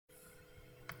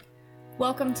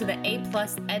Welcome to the A+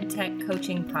 Edtech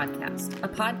Coaching Podcast, a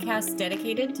podcast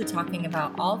dedicated to talking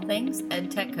about all things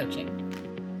EdTech coaching.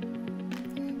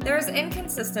 There is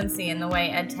inconsistency in the way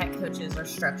EdTech coaches are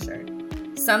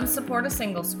structured. Some support a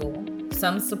single school,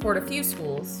 some support a few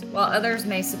schools, while others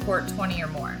may support 20 or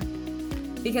more.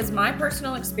 Because my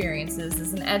personal experiences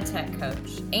as an EdTech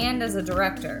coach and as a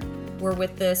director were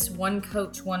with this one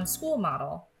coach, one school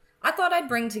model, I thought I'd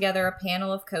bring together a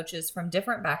panel of coaches from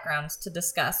different backgrounds to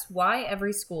discuss why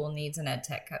every school needs an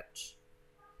EdTech coach.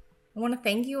 I want to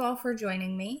thank you all for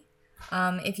joining me.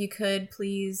 If you could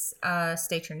please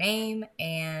state your name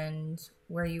and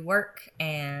where you work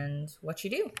and what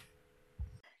you do.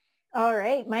 All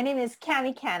right. My name is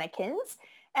Cami Cannikins,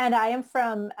 and I am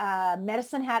from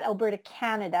Medicine Hat, Alberta,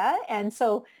 Canada. And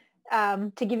so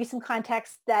to give you some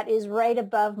context, that is right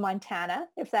above Montana,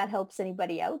 if that helps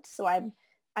anybody out. So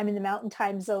I'm in the Mountain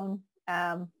Time Zone,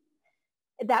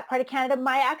 that part of Canada.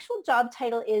 My actual job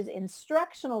title is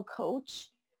instructional coach,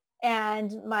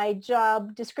 and my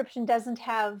job description doesn't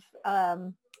have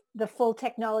the full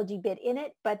technology bit in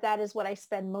it, but that is what I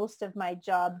spend most of my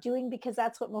job doing because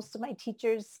that's what most of my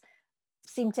teachers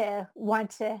seem to want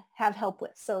to have help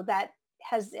with. So that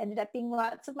has ended up being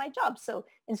lots of my job. So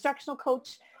instructional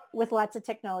coach with lots of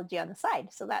technology on the side.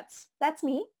 So that's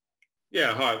me.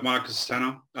 Yeah, hi, Marcus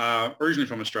Tanner, originally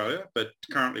from Australia, but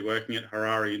currently working at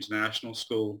Harare International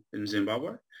School in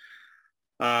Zimbabwe.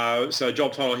 So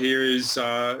job title here is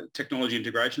Technology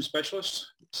Integration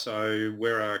Specialist. So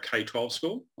we're a K-12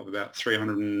 school of about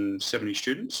 370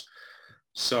 students.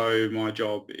 So my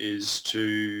job is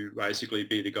to basically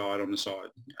be the guide on the side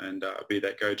and be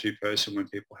that go-to person when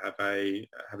people have a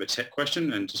tech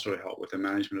question and to sort of help with the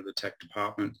management of the tech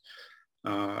department.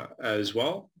 As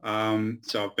well.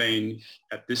 So I've been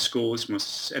at this school, it's my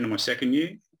end of my second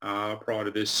year. Prior to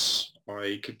this,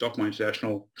 I kicked off my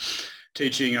international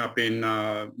teaching up in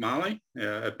Mali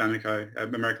at Bamako,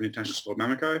 at American International School of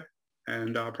Bamako.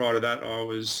 And prior to that, I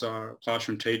was a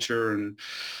classroom teacher and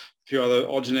a few other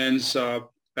odds and ends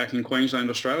back in Queensland,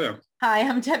 Australia. Hi,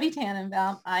 I'm Debbie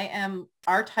Tannenbaum.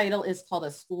 Our title is called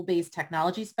a school-based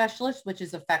technology specialist, which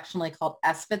is affectionately called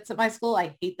SBITS at my school.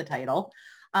 I hate the title.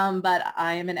 But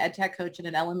I am an EdTech coach in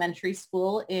an elementary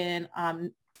school in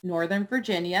Northern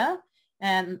Virginia,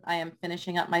 and I am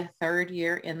finishing up my third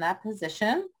year in that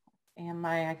position and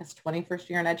my, 21st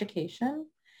year in education.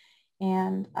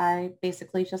 And I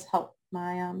basically just help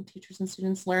my teachers and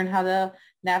students learn how to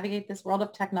navigate this world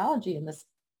of technology in this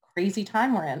crazy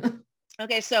time we're in.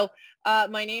 Okay, so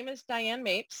my name is Diane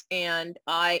Mapes, and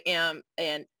I am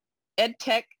an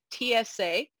EdTech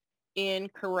TSA in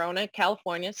Corona,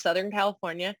 California, Southern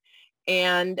California.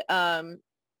 And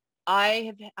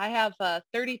I have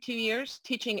 32 years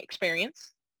teaching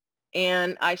experience.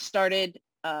 And I started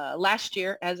last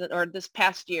year this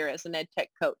past year as an EdTech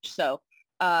coach. So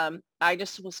I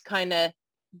just was kind of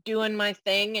doing my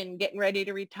thing and getting ready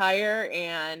to retire.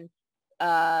 And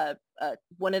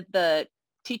one of the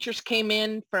teachers came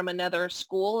in from another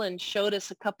school and showed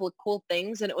us a couple of cool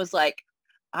things. And it was like,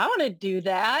 I want to do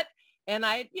that. And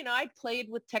I played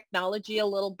with technology a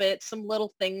little bit, some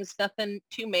little things, nothing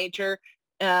too major,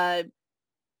 just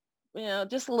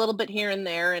a little bit here and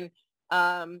there, and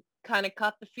kind of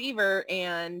caught the fever,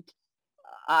 and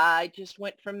I just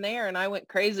went from there, and I went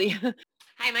crazy.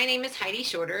 Hi, my name is Heidi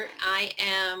Shorter. I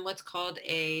am what's called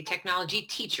a technology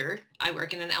teacher. I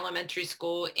work in an elementary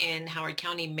school in Howard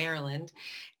County, Maryland,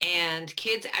 and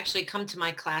kids actually come to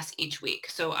my class each week.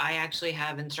 So I actually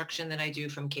have instruction that I do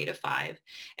from K to 5.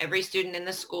 Every student in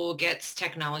the school gets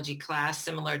technology class,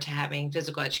 similar to having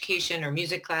physical education or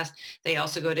music class. They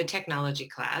also go to technology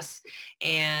class,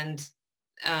 and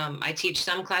I teach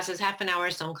some classes half an hour,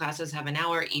 some classes have an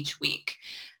hour each week.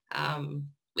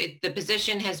 The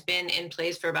position has been in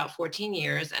place for about 14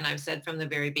 years, and I've said from the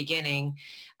very beginning,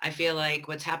 I feel like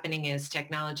what's happening is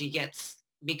technology gets,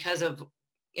 because of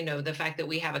the fact that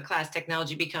we have a class,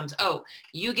 technology becomes, oh,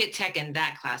 you get tech in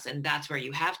that class, and that's where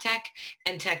you have tech,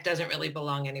 and tech doesn't really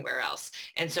belong anywhere else.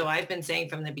 And so I've been saying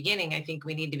from the beginning, I think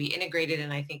we need to be integrated,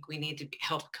 and I think we need to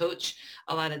help coach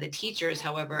a lot of the teachers.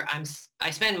 However,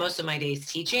 I spend most of my days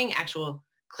teaching actual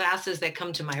classes that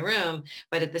come to my room,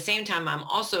 but at the same time, I'm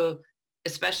also,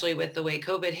 especially with the way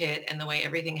COVID hit and the way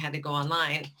everything had to go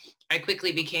online, I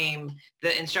quickly became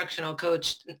the instructional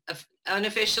coach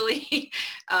unofficially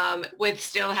with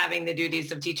still having the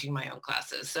duties of teaching my own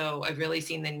classes. So I've really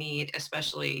seen the need,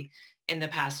 especially in the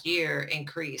past year,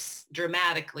 increase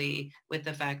dramatically with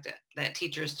the fact that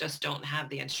teachers just don't have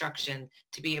the instruction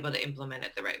to be able to implement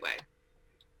it the right way.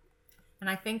 And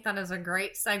I think that is a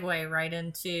great segue right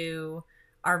into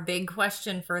our big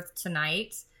question for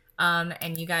tonight.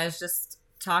 And you guys just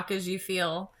talk as you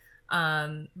feel.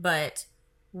 But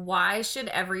why should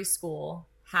every school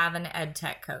have an ed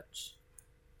tech coach?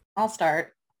 I'll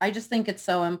start. I just think it's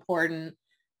so important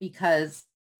because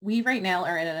we right now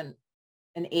are in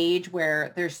an age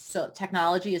where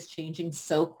technology is changing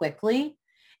so quickly.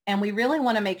 And we really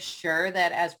want to make sure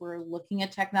that as we're looking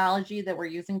at technology, that we're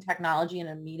using technology in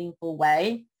a meaningful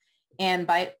way. And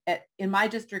in my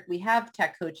district, we have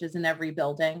tech coaches in every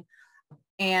building.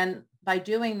 And by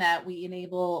doing that, we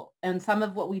enable, and some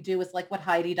of what we do is like what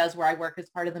Heidi does, where I work as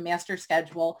part of the master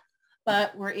schedule,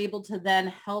 but we're able to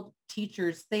then help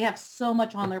teachers. They have so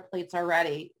much on their plates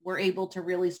already. We're able to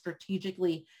really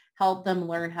strategically help them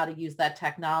learn how to use that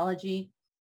technology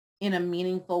in a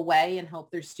meaningful way and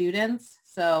help their students.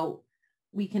 So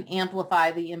we can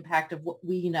amplify the impact of what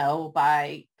we know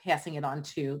by passing it on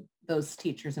to those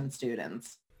teachers and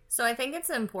students. So I think it's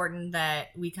important that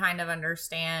we kind of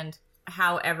understand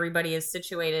how everybody is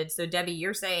situated. So Debbie,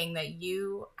 you're saying that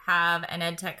you have an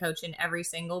ed tech coach in every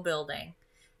single building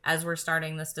as we're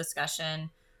starting this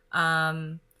discussion.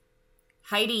 Heidi,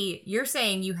 you're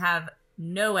saying you have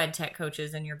no ed tech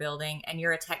coaches in your building and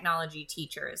you're a technology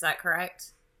teacher. Is that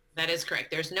correct? That is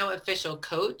correct. There's no official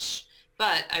coach,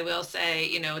 but I will say,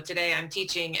 today I'm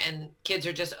teaching and kids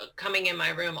are just coming in my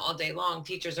room all day long.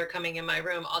 Teachers are coming in my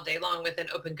room all day long with an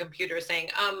open computer saying,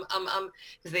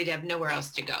 because they have nowhere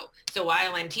else to go. So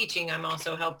while I'm teaching, I'm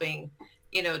also helping,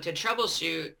 to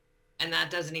troubleshoot, and that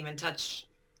doesn't even touch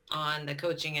on the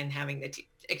coaching and having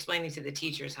explaining to the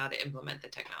teachers how to implement the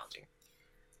technology.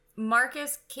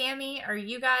 Marcus, Cammie, are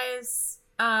you guys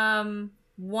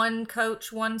one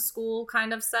coach, one school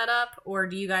kind of setup, or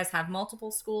do you guys have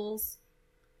multiple schools?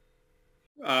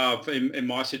 In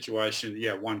my situation,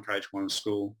 yeah, one coach, one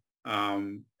school.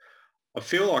 I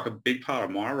feel like a big part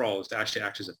of my role is to actually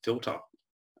act as a filter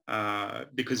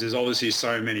because there's obviously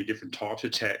so many different types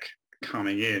of tech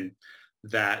coming in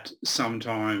that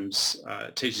sometimes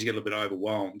teachers get a little bit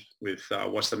overwhelmed with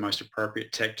what's the most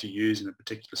appropriate tech to use in a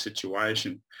particular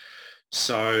situation.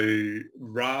 So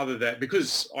rather that,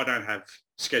 because I don't have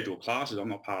scheduled classes, I'm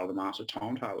not part of the master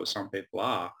timetable as some people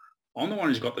are, I'm the one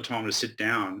who's got the time to sit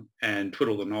down and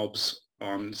twiddle the knobs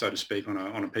on, so to speak, on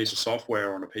a piece of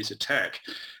software or on a piece of tech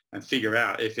and figure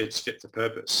out if it's fit for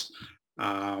purpose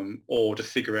or to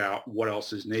figure out what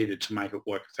else is needed to make it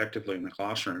work effectively in the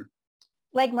classroom.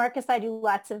 Like Marcus, I do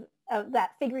lots of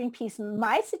that figuring piece.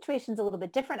 My situation's a little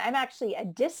bit different. I'm actually a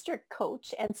district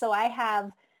coach. And so I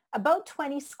have about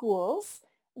 20 schools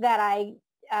that I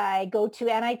go to,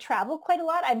 and I travel quite a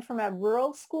lot. I'm from a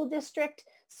rural school district.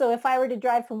 So if I were to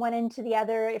drive from one end to the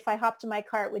other, if I hopped in my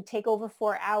car, it would take over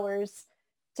 4 hours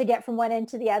to get from one end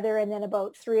to the other, and then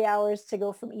about 3 hours to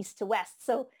go from east to west.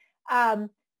 So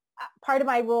part of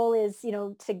my role is,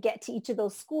 to get to each of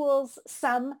those schools.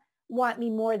 Some want me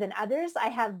more than others. I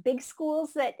have big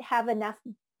schools that have enough,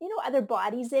 other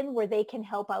bodies in where they can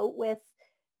help out with,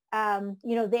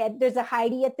 there's a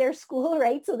Heidi at their school,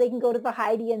 right? So they can go to the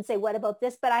Heidi and say, what about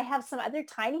this? But I have some other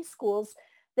tiny schools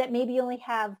that maybe only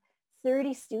have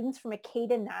 30 students from a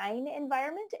K-9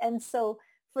 environment. And so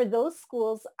for those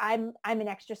schools, I'm an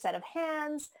extra set of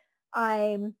hands.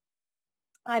 I'm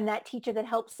that teacher that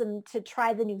helps them to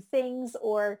try the new things,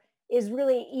 or is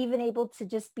really even able to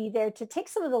just be there to take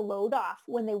some of the load off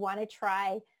when they want to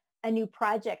try a new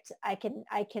project. I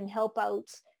can help out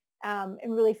and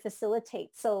really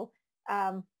facilitate. So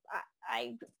I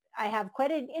have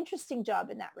quite an interesting job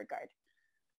in that regard.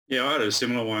 Yeah, I had a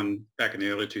similar one back in the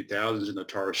early 2000s in the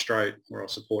Torres Strait, where I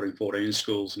was supporting 14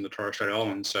 schools in the Torres Strait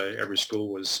Islands. So every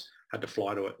school had to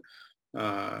fly to it.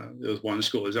 There was one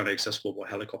school that was only accessible by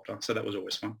helicopter, so that was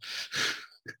always fun.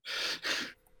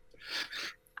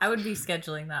 I would be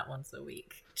scheduling that once a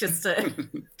week just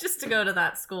to go to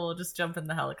that school, just jump in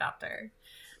the helicopter.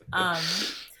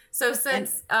 So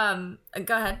since go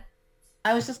ahead.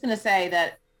 I was just going to say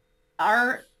that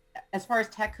as far as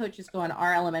tech coaches go in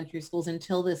our elementary schools,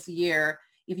 until this year,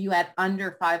 if you had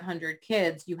under 500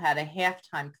 kids, you had a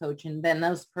halftime coach, and then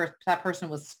that person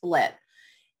was split.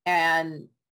 And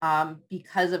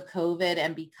because of COVID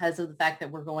and because of the fact that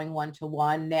we're going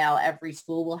one-to-one, now every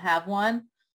school will have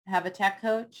a tech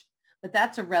coach. But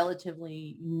that's a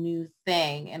relatively new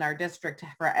thing in our district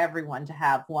for everyone to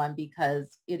have one,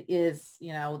 because it is,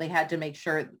 they had to make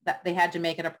sure that they had to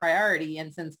make it a priority.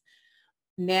 And since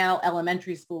now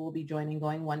elementary school will be going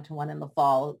one-to-one in the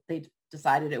fall, they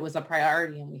decided it was a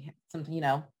priority, and we had something,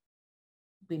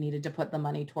 we needed to put the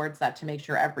money towards that to make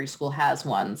sure every school has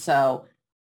one. So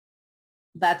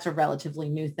that's a relatively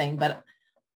new thing. But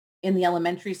in the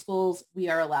elementary schools, we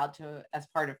are allowed to, as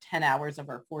part of 10 hours of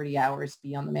our 40 hours,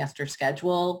 be on the master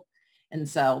schedule. And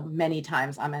so many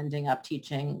times I'm ending up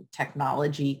teaching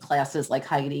technology classes like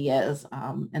Heidi is,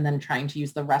 and then trying to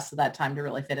use the rest of that time to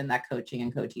really fit in that coaching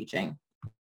and co-teaching.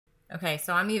 Okay,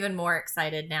 so I'm even more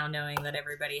excited now knowing that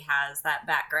everybody has that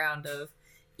background of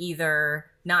either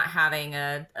not having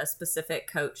a specific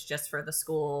coach just for the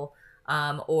school,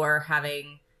 or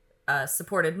having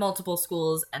supported multiple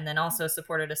schools and then also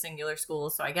supported a singular school.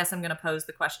 So I guess I'm going to pose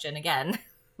the question again.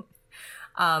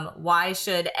 Why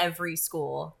should every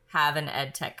school have an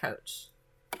EdTech coach?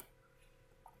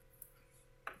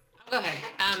 I'll go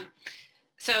ahead.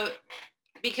 So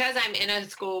because I'm in a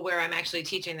school where I'm actually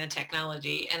teaching the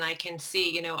technology, and I can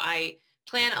see, I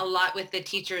plan a lot with the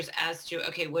teachers as to,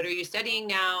 okay, what are you studying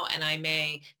now? And I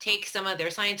may take some of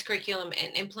their science curriculum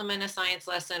and implement a science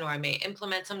lesson, or I may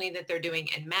implement something that they're doing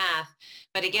in math.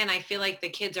 But again, I feel like the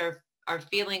kids are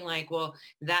feeling like, well,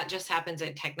 that just happens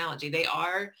in technology. They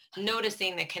are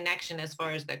noticing the connection as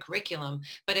far as the curriculum.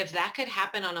 But if that could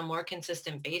happen on a more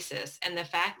consistent basis, and the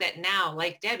fact that now,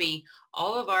 like Debbie,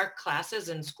 all of our classes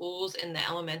and schools in the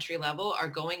elementary level are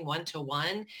going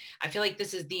one-to-one, I feel like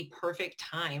this is the perfect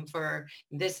time for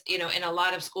this, in a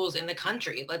lot of schools in the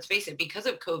country, let's face it, because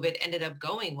of COVID, ended up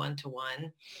going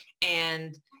one-to-one.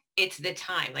 And it's the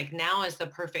time, like now is the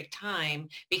perfect time,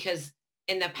 because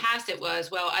in the past it was,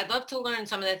 well, I'd love to learn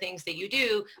some of the things that you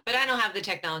do, but I don't have the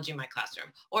technology in my classroom,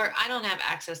 or I don't have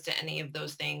access to any of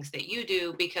those things that you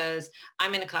do because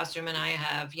I'm in a classroom and I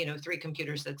have, 3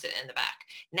 computers that sit in the back.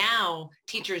 Now,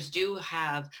 teachers do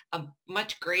have a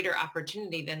much greater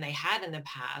opportunity than they had in the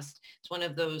past. It's one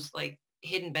of those like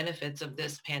hidden benefits of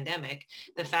this pandemic,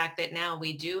 the fact that now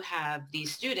we do have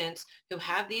these students who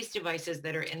have these devices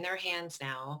that are in their hands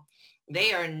now.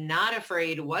 They are not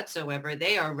afraid whatsoever.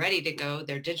 They are ready to go.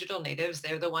 They're digital natives.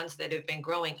 They're the ones that have been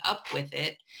growing up with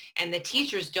it. And the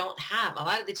teachers don't have, a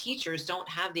lot of the teachers don't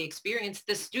have the experience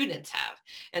the students have.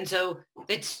 And so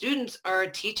the students are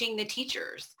teaching the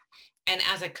teachers. And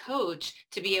as a coach,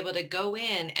 to be able to go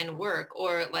in and work,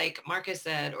 or like Marcus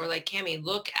said, or like Cami,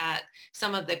 look at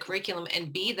some of the curriculum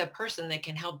and be the person that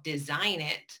can help design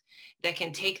it, that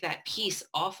can take that piece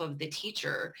off of the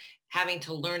teacher having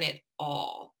to learn it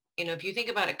all. If you think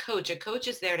about a coach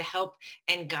is there to help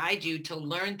and guide you to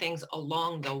learn things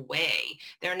along the way.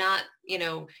 They're not,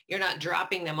 you're not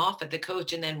dropping them off at the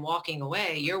coach and then walking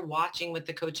away. You're watching what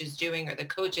the coach is doing, or the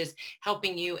coach is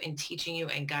helping you and teaching you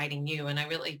and guiding you. And I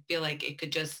really feel like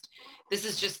this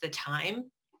is just the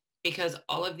time, because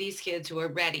all of these kids who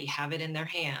are ready have it in their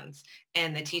hands,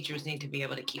 and the teachers need to be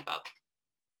able to keep up.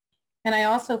 And I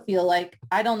also feel like,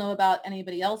 I don't know about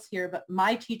anybody else here, but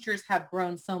my teachers have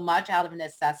grown so much out of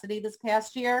necessity this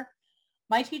past year.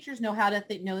 My teachers know how to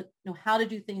know how to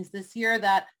do things this year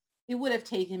that it would have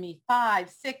taken me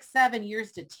 5, 6, 7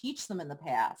 years to teach them in the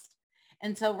past.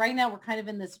 And so right now we're kind of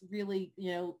in this really,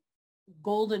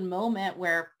 golden moment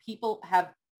where people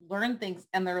have learned things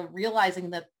and they're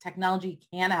realizing that technology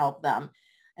can help them.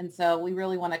 And so we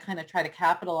really want to kind of try to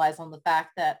capitalize on the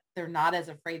fact that they're not as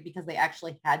afraid because they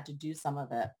actually had to do some of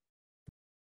it.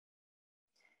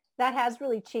 That has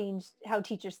really changed how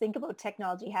teachers think about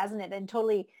technology, hasn't it? And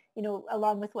totally,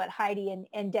 along with what Heidi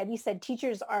and Debbie said,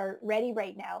 teachers are ready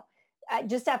right now.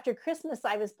 Just after Christmas,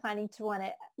 I was planning to want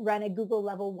to run a Google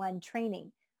Level 1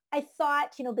 training. I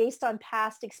thought, based on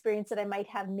past experience, that I might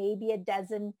have maybe a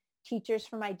dozen teachers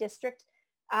from my district.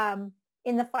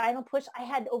 In the final push, I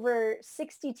had over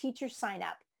 60 teachers sign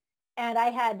up, and I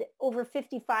had over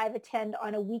 55 attend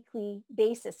on a weekly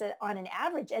basis on an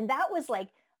average. And that was like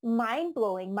mind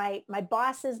blowing. My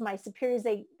bosses, my superiors,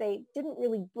 they didn't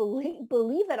really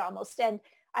believe it almost. And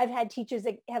I've had teachers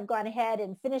that have gone ahead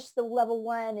and finished the level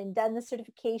 1 and done the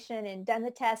certification and done the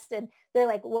test. And they're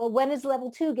like, well, when is level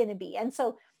 2 going to be? And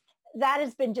so that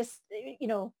has been just,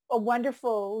 a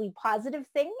wonderfully positive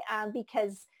thing,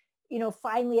 because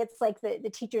finally it's like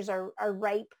the teachers are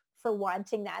ripe for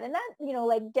wanting that. And that,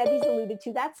 like Debbie's alluded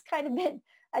to, that's kind of been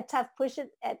a tough push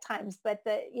at times, but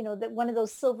the one of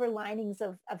those silver linings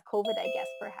of COVID, I guess,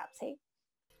 perhaps. Hey.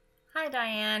 Hi,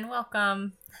 Diane.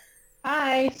 Welcome.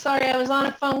 Hi. Sorry, I was on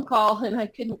a phone call and I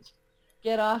couldn't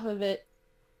get off of it.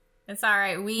 It's all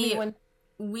right.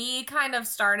 We kind of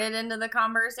started into the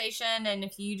conversation, and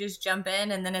if you just jump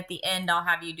in, and then at the end I'll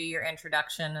have you do your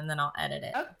introduction, and then I'll edit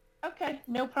it. Oh, okay,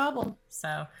 no problem.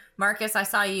 So, Marcus, I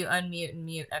saw you unmute and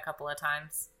mute a couple of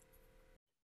times.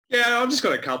 Yeah, I've just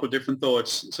got a couple of different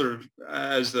thoughts sort of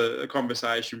as the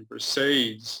conversation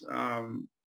proceeds.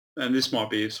 And this might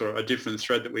be sort of a different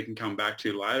thread that we can come back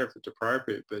to later if it's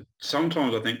appropriate. But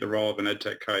sometimes I think the role of an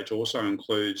EdTech coach also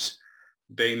includes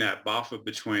being that buffer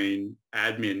between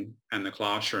admin and the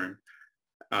classroom.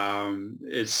 Our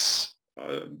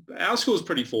school is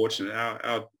pretty fortunate.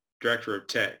 Our director of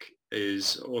tech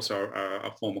is also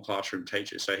a former classroom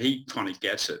teacher, so he kind of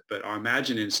gets it. But I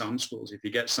imagine in some schools, if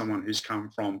you get someone who's come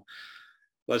from,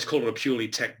 let's call it a purely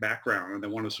tech background, and they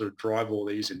want to sort of drive all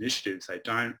these initiatives, they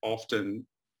don't often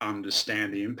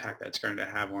understand the impact that's going to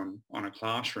have on a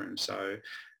classroom. So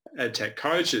EdTech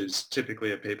coaches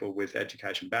typically are people with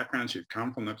education backgrounds who've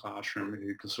come from the classroom,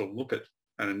 who can sort of look at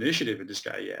an initiative and just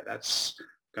go, yeah, that's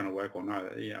going to work, or no,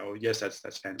 yes,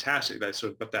 that's fantastic. They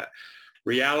sort of got that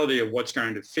reality of what's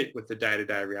going to fit with the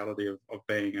day-to-day reality of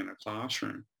being in a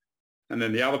classroom. And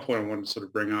then the other point I wanted to sort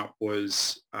of bring up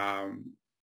was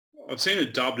I've seen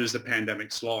it dubbed as the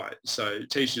pandemic slide. So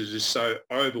teachers are just so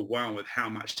overwhelmed with how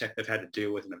much tech they've had to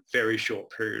deal with in a very short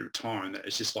period of time that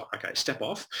it's just like, okay, step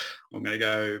off. I'm going to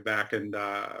go back and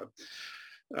go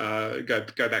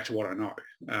back to what I know.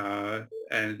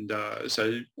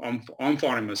 So I'm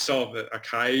finding myself that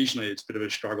occasionally it's a bit of a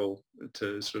struggle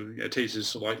to sort of,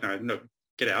 teachers are like, no,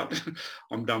 get out.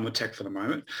 I'm done with tech for the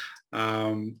moment.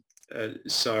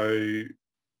 So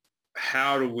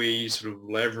how do we sort of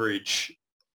leverage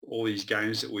all these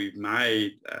gains that we've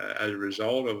made as a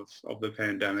result of the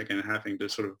pandemic and having to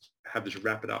sort of have this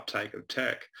rapid uptake of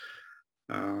tech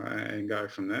and go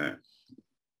from there?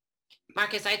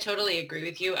 Marcus, I totally agree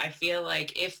with you. I feel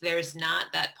like if there's not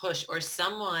that push or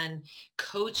someone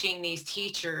coaching these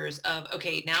teachers of,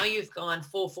 okay, now you've gone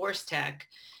full force tech,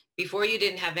 before you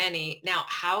didn't have any. Now,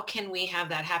 how can we have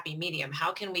that happy medium?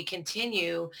 How can we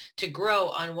continue to grow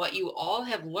on what you all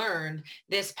have learned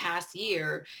this past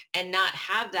year and not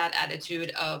have that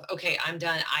attitude of, okay, I'm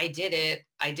done. I did it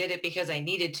because I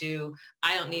needed to.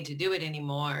 I don't need to do it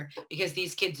anymore, because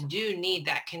these kids do need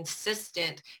that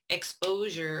consistent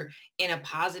exposure in a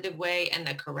positive way and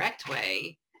the correct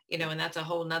way. And that's a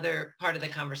whole nother part of the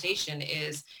conversation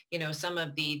is, some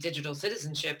of the digital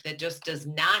citizenship that just does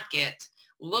not get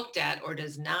looked at or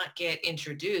does not get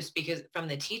introduced because from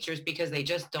the teachers, because they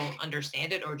just don't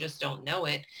understand it or just don't know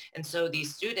it. And so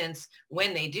these students,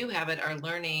 when they do have it, are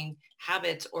learning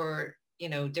habits or,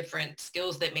 different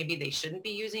skills that maybe they shouldn't be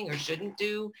using or shouldn't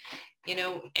do,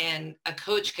 and a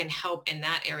coach can help in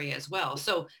that area as well.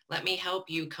 So let me help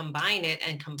you combine it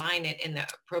in the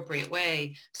appropriate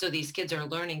way. So these kids are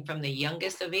learning from the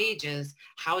youngest of ages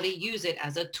how to use it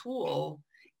as a tool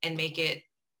and make it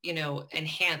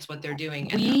enhance what they're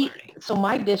doing and they're learning. So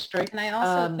my district, and I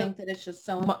also think that it's just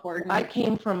so important. I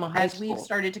came from a high as school. We've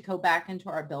started to go back into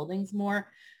our buildings more,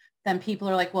 then people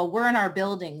are like, well, we're in our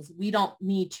buildings. We don't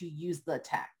need to use the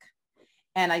tech.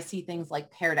 And I see things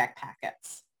like Pear Deck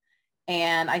packets.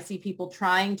 And I see people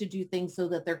trying to do things so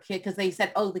that their kid, because they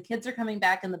said, oh, the kids are coming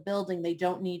back in the building. They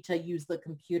don't need to use the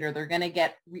computer. They're going to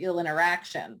get real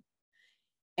interaction.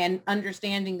 And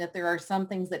understanding that there are some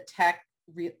things that tech,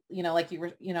 like you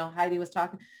were, Heidi was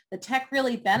talking, the tech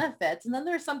really benefits. And then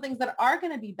there's some things that are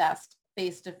going to be best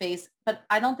face-to-face, but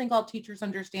I don't think all teachers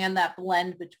understand that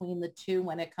blend between the two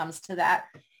when it comes to that.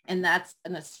 And that's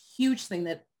a huge thing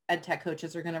that EdTech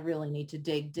coaches are going to really need to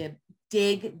dig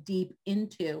deep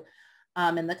into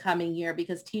in the coming year,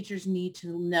 because teachers need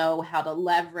to know how to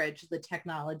leverage the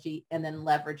technology and then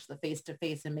leverage the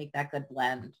face-to-face and make that good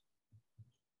blend.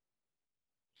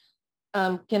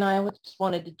 I just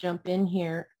wanted to jump in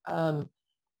here. And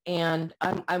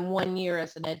I'm 1 year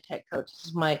as an EdTech coach. This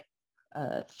is my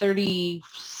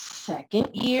 32nd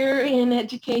year in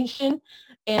education.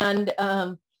 And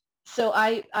so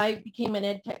I became an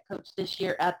EdTech coach this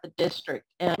year at the district.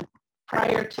 And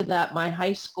prior to that, my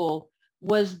high school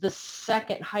was the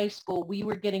second high school. We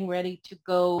were getting ready to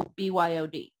go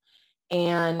BYOD.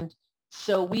 And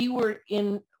so we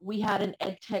had an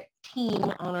EdTech team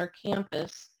on our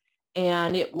campus.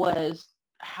 And it was,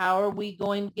 how are we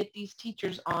going to get these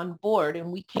teachers on board?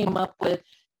 And we came up with,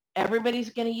 everybody's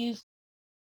going to use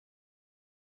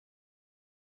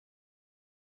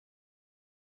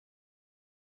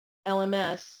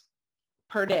LMS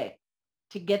per day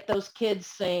to get those kids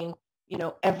saying,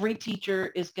 every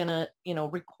teacher is going to,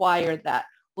 require that.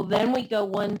 Well, then we go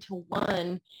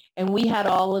one-to-one, and we had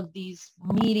all of these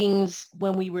meetings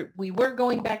when we were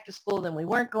going back to school, then we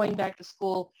weren't going back to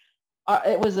school.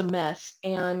 It was a mess.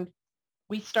 And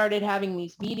we started having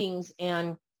these meetings,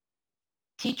 and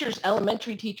teachers,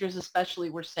 elementary teachers especially,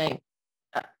 were saying,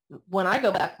 when I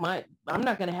go back, I'm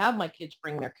not going to have my kids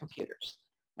bring their computers.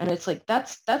 And it's like,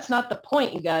 that's not the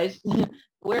point, you guys.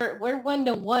 We're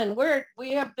one-to-one.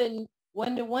 We have been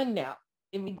one-to-one now.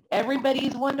 I mean,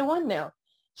 everybody's one-to-one now.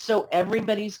 So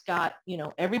everybody's got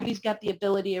the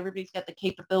ability, everybody's got the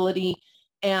capability.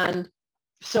 And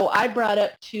so I brought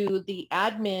up to the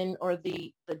admin or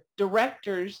the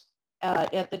directors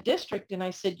at the district, and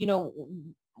I said,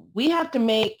 we have to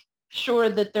make sure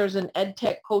that there's an ed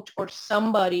tech coach or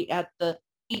somebody at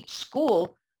each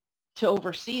school to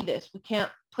oversee this. We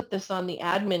can't put this on the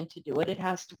admin to do it. It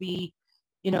has to be,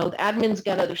 the admin's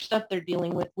got other stuff they're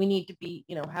dealing with. We need to be,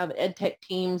 have ed tech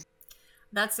teams.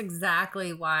 That's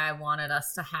exactly why I wanted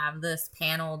us to have this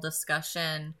panel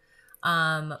discussion.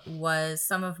 Was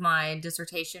some of my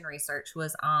dissertation research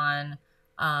was on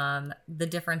the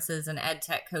differences in ed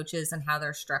tech coaches and how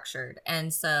they're structured.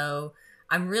 And so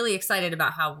I'm really excited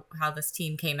about how this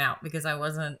team came out, because I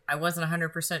wasn't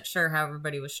 100% sure how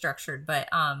everybody was structured. But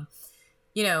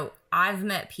I've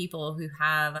met people who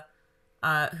have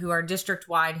who are district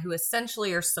wide, who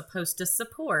essentially are supposed to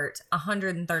support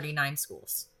 139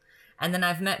 schools. And then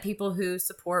I've met people who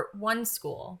support one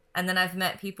school. And then I've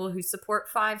met people who support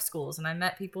 5 schools. And I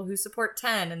met people who support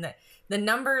 10. And the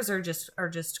numbers are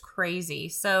just crazy.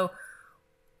 So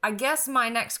I guess my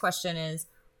next question is,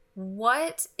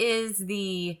 what is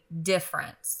the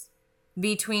difference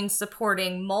between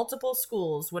supporting multiple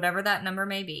schools, whatever that number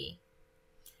may be,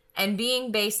 and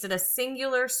being based at a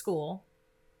singular school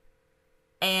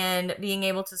and being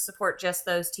able to support just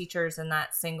those teachers in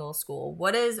that single school?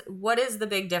 What is the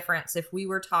big difference if we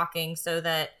were talking so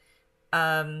that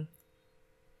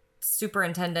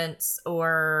superintendents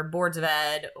or boards of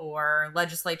ed or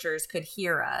legislatures could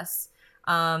hear us?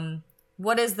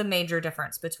 What is the major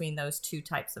difference between those two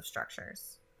types of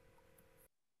structures?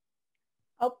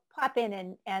 I'll pop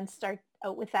in and start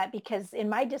out with that, because in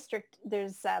my district,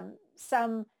 there's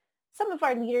some of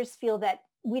our leaders feel that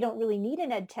we don't really need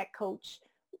an ed tech coach.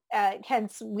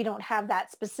 Hence, we don't have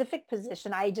that specific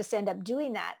position. I just end up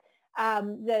doing that.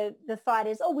 The thought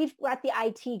is, oh, we've got the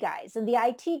IT guys, and the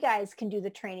IT guys can do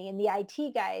the training, and the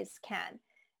IT guys can.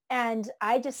 And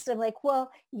I just am like,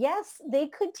 well, yes, they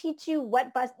could teach you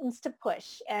what buttons to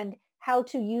push and how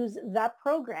to use the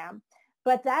program,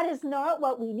 but that is not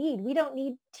what we need. We don't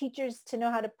need teachers to know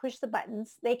how to push the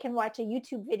buttons. They can watch a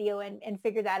YouTube video and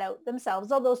figure that out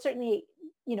themselves, although certainly,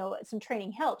 some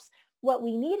training helps. What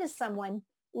we need is someone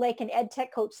like an ed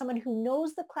tech coach, someone who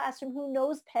knows the classroom, who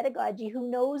knows pedagogy, who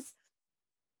knows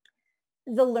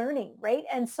the learning, right?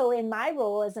 And so in my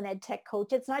role as an ed tech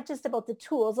coach, it's not just about the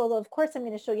tools, although of course I'm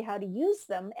going to show you how to use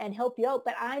them and help you out,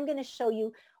 but I'm going to show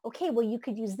you, okay, well, you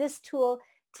could use this tool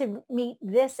to meet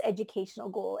this educational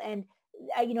goal. And,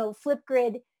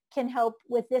 Flipgrid can help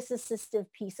with this assistive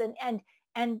piece.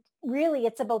 And really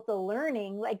it's about the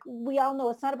learning. Like we all know,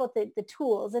 it's not about the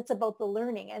tools, it's about the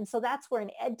learning. And so that's where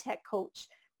an ed tech coach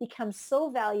becomes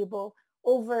so valuable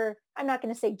over, I'm not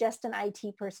going to say just an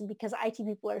IT person, because IT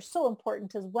people are so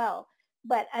important as well,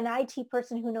 but an IT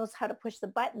person who knows how to push the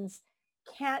buttons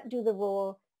can't do the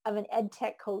role of an ed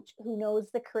tech coach who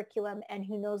knows the curriculum and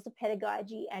who knows the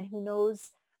pedagogy and who knows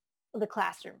the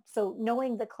classroom. So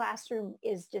knowing the classroom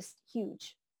is just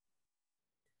huge.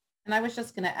 And I was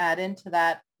just going to add into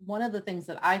that, one of the things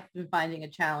that I've been finding a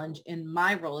challenge in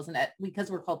my role as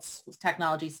because we're called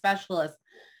technology specialists,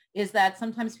 is that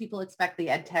sometimes people expect the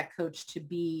ed tech coach to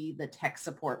be the tech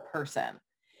support person.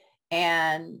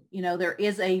 And, there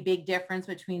is a big difference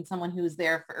between someone who's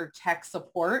there for tech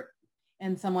support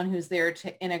and someone who's there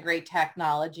to integrate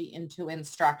technology into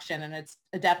instruction. And it's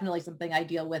definitely something I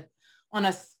deal with on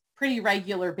a pretty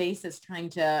regular basis, trying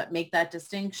to make that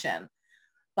distinction.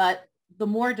 But the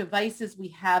more devices we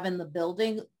have in the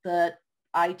building, the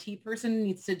IT person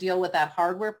needs to deal with that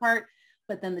hardware part.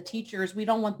 But then the teachers, we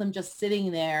don't want them just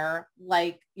sitting there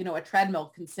like, a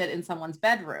treadmill can sit in someone's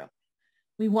bedroom.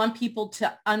 We want people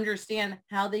to understand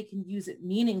how they can use it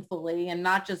meaningfully and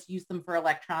not just use them for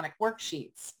electronic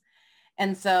worksheets.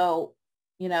 And so,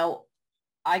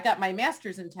 I got my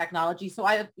master's in technology. So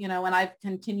and I've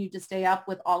continued to stay up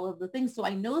with all of the things. So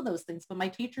I know those things, but my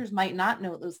teachers might not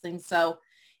know those things. So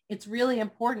it's really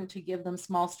important to give them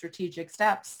small strategic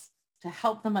steps to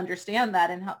help them understand that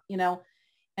and help,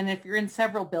 and if you're in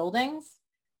several buildings,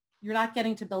 you're not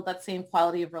getting to build that same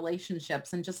quality of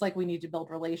relationships. And just like we need to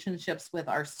build relationships with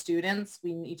our students,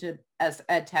 we need to, as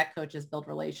ed tech coaches, build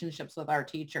relationships with our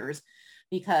teachers,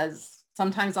 because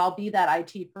sometimes I'll be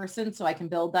that IT person so I can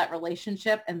build that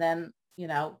relationship and then,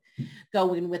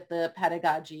 go in with the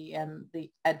pedagogy and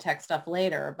the ed tech stuff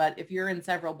later. But if you're in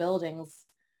several buildings,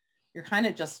 you're kind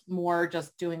of just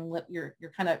doing, you're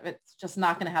kind of, it's just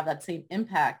not going to have that same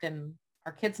impact. And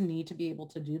our kids need to be able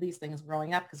to do these things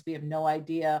growing up, because we have no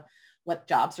idea what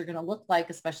jobs are going to look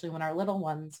like, especially when our little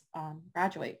ones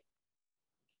graduate.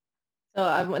 So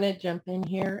I want to jump in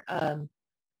here.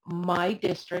 My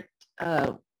district,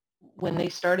 when they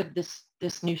started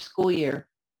this new school year,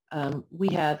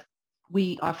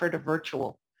 we offered a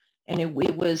virtual, and it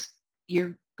was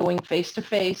you're going face to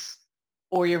face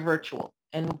or you're virtual.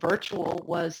 And virtual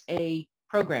was a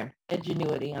program,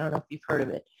 Edgenuity. I don't know if you've heard of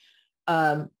it.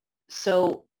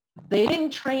 So they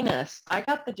didn't train us. I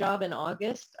got the job in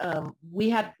August. We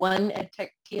had one EdTech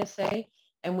TSA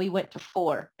and we went to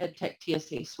 4 EdTech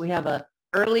TSAs. So we have a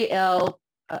early L,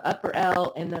 upper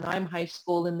L, and then I'm high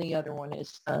school and the other one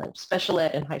is special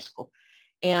ed in high school.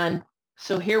 And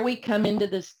so here we come into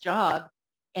this job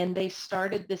and they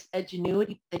started this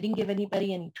Edgenuity. They didn't give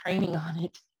anybody any training on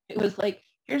it. It was like,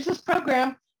 here's this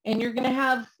program and you're going to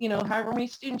have, however many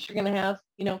students you're going to have,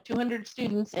 200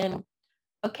 students. And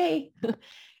okay,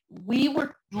 we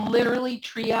were literally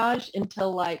triaged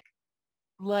until like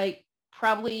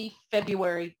probably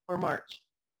February or March.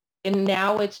 And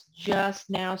now it's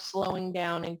just now slowing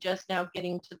down and just now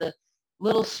getting to the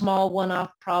little small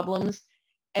one-off problems.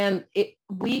 And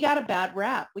we got a bad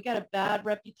rap. We got a bad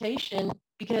reputation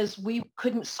because we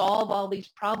couldn't solve all these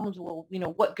problems. Well,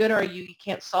 what good are you? You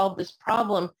can't solve this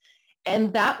problem.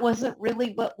 And that wasn't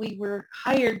really what we were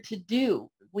hired to do.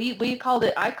 I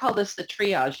call this the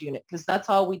triage unit because that's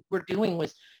all we were doing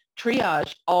was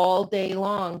triage all day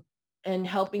long and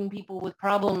helping people with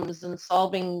problems and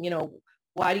solving,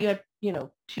 why do you have,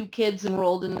 2 kids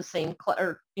enrolled in the same class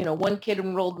or, 1 kid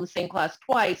enrolled in the same class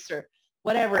twice or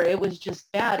whatever. It was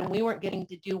just bad. And we weren't getting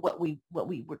to do what we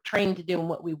were trained to do and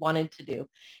what we wanted to do.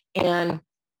 And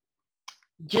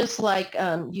just like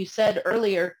you said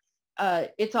earlier,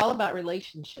 it's all about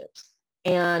relationships.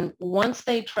 And once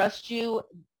they trust you,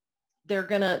 they're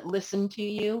going to listen to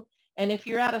you. And if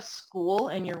you're at a school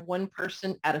and you're one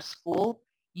person at a school,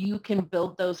 you can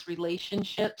build those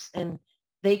relationships and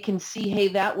they can see, hey,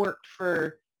 that worked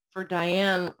for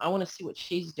Diane. I want to see what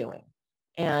she's doing.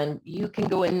 And you can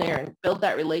go in there and build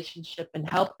that relationship and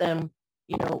help them,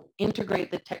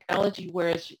 integrate the technology.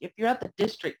 Whereas if you're at the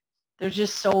district, there's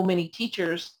just so many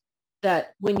teachers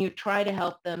that when you try to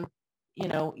help them,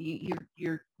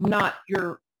 you're not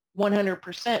your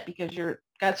 100% because you're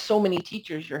got so many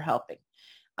teachers you're helping.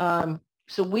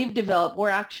 So we're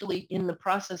actually in the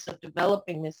process of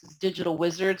developing this as Digital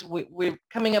Wizards. We're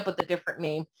coming up with a different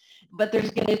name, but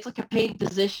it's like a paid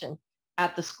position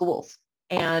at the schools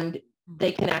and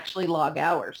they can actually log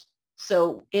hours.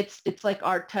 So it's like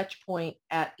our touch point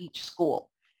at each school.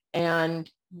 And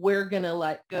we're going to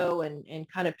let go and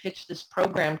kind of pitch this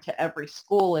program to every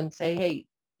school and say, hey,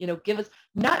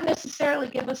 not necessarily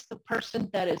give us the person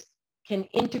that can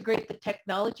integrate the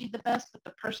technology the best, but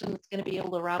the person that's going to be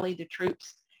able to rally the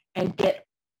troops and get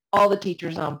all the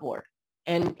teachers on board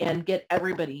and get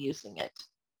everybody using it.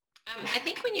 I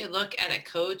think when you look at a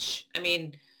coach,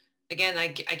 again, I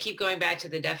keep going back to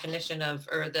the definition of,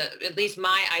 at least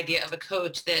my idea of a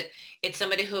coach, that it's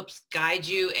somebody who helps guide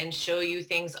you and show you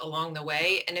things along the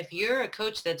way. And if you're a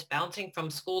coach that's bouncing from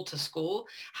school to school,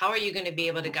 how are you going to be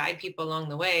able to guide people along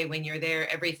the way when you're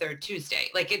there every 3rd Tuesday?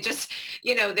 Like it just,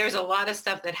 there's a lot of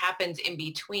stuff that happens in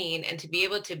between, and to be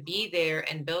able to be there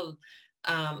and build,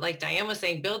 like Diane was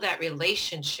saying, build that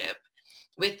relationship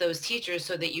with those teachers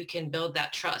so that you can build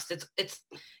that trust.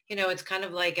 It's kind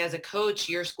of like, as a coach,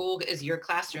 your school is your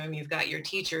classroom. You've got your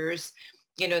teachers,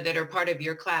 that are part of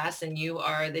your class, and you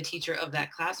are the teacher of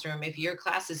that classroom. If your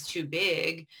class is too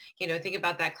big, think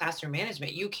about that classroom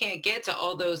management. You can't get to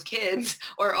all those kids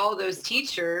or all those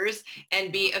teachers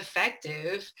and be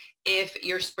effective if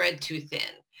you're spread too thin.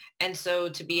 And so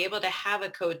to be able to have a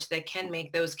coach that can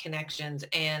make those connections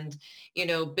and,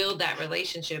 build that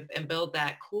relationship and build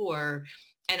that core,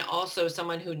 and also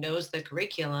someone who knows the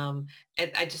curriculum,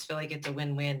 I just feel like it's a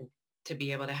win-win to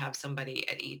be able to have somebody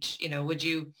at each. Would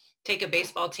you take a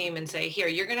baseball team and say, here,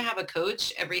 you're going to have a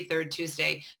coach every 3rd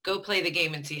Tuesday, go play the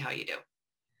game and see how you do?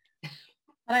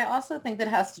 But I also think that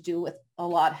has to do with a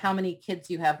lot how many kids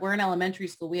you have. We're in elementary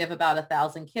school. We have about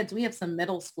 1,000 kids. We have some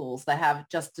middle schools that have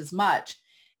just as much.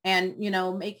 And,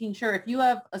 making sure if you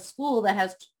have a school that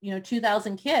has,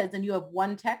 2,000 kids and you have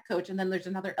one tech coach, and then there's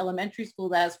another elementary school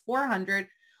that has 400,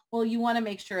 well, you want to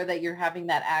make sure that you're having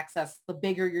that access. The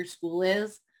bigger your school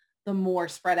is, the more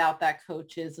spread out that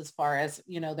coach is as far as,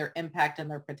 their impact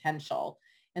and their potential.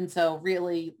 And so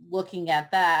really looking at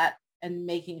that and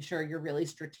making sure you're really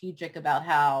strategic about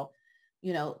how,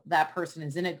 that person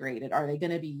is integrated. Are they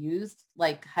going to be used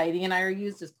like Heidi and I are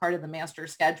used as part of the master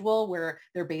schedule, where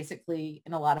they're basically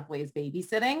in a lot of ways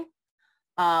babysitting?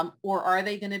 Or are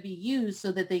they going to be used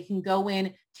so that they can go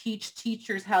in, teach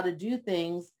teachers how to do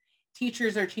things?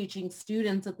 Teachers are teaching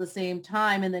students at the same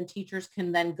time, and then teachers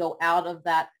can then go out of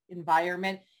that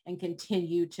environment and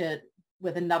continue to,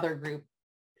 with another group,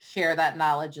 share that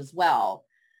knowledge as well.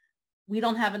 We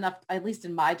don't have enough, at least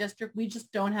in my district, we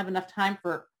just don't have enough time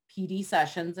for PD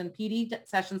sessions, and PD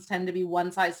sessions tend to be one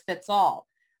size fits all.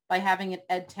 by having an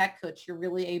ed tech coach, you're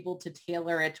really able to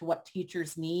tailor it to what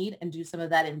teachers need and do some of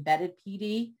that embedded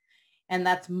PD. And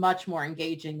that's much more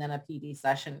engaging than a PD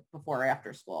session before or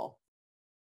after school.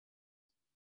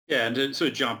 Yeah, and to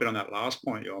sort of jump in on that last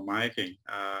point you're making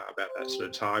about that sort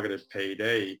of targeted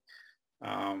PD,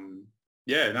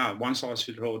 yeah, no, one size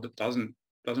fits all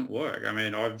doesn't work. I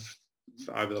mean, I've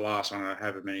over the last, I don't know,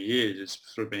 however many years, it's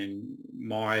sort of been,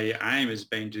 my aim has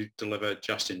been to deliver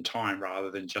just in time rather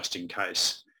than just in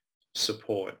case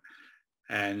support.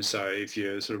 And so if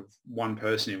you're sort of one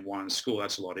person in one school,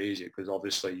 that's a lot easier because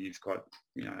obviously you've got,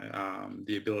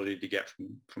 the ability to get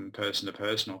from person to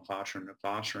person or classroom to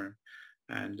classroom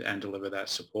and deliver that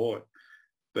support.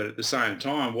 But at the same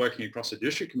time, working across the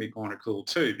district can be kind of cool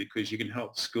too, because you can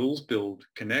help schools build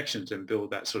connections and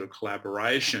build that sort of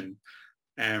collaboration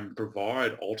and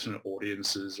provide alternate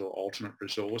audiences or alternate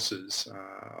resources.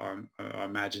 I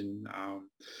imagine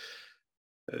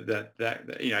that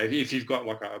if you've got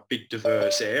like a big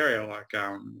diverse area like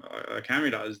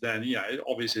Cami does, then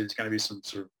obviously there's going to be some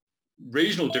sort of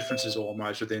regional differences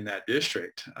almost within that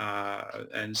district,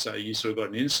 and so you sort of got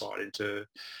an insight into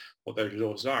what those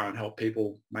resources are and help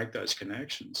people make those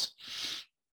connections.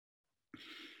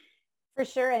 For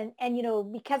sure. And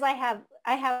because I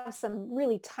have some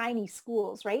really tiny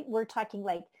schools, right? We're talking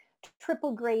like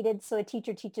triple graded. So a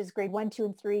teacher teaches grade 1, 2,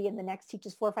 and 3, and the next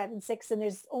teaches 4, 5, and 6. And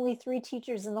there's only 3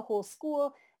 teachers in the whole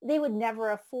school. They would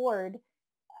never afford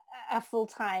a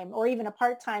full-time or even a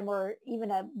part-time or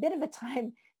even a bit of a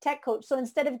time tech coach. So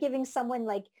instead of giving someone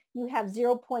like you have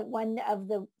 0.1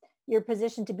 of your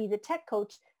position to be the tech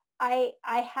coach, I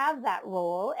have that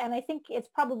role. And I think it's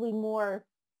probably more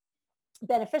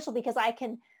beneficial because I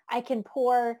can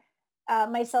pour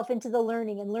myself into the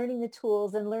learning the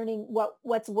tools and learning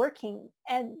what's working.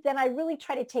 And then I really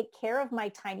try to take care of my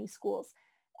tiny schools.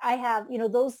 I have,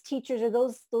 those teachers or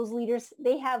those leaders,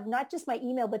 they have not just my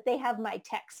email, but they have my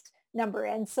text number.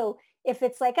 And so if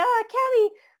it's like, Callie,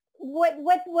 what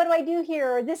do I do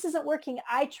here? Or this isn't working.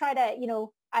 I try to,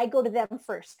 I go to them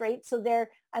first, right? So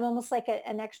I'm almost like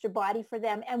an extra body for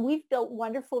them. And we've built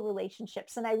wonderful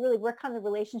relationships. And I really work on the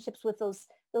relationships with those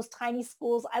tiny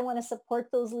schools. I want to support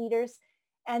those leaders.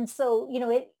 And so,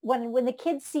 when the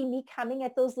kids see me coming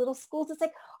at those little schools, it's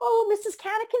like, oh, Mrs.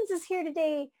 Canakins is here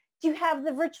today. Do you have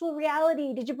the virtual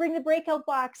reality? Did you bring the breakout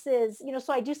boxes?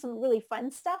 So I do some really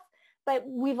fun stuff. But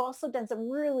we've also done some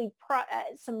really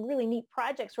neat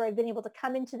projects where I've been able to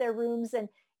come into their rooms, and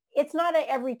it's not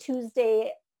every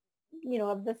Tuesday,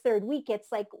 of the third week.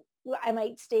 It's like I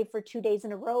might stay for 2 days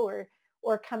in a row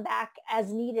or come back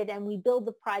as needed, and we build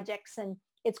the projects, and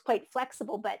it's quite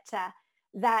flexible. But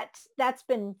that's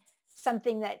been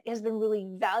something that has been really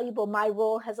valuable. My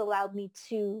role has allowed me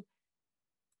to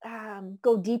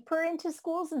go deeper into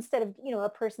schools instead of, a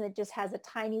person that just has a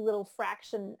tiny little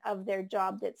fraction of their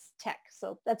job that's tech.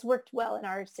 So that's worked well in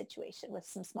our situation with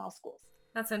some small schools.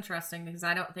 That's interesting because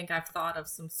I don't think I've thought of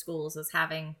some schools as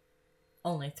having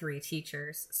only 3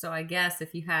 teachers. So I guess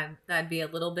if you had, that'd be a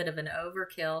little bit of an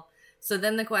overkill. So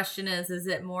then the question is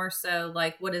it more so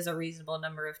like what is a reasonable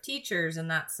number of teachers in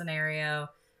that scenario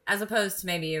as opposed to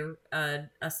maybe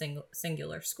a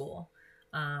singular school?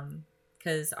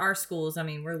 Because our schools, I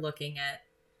mean, we're looking at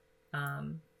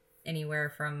anywhere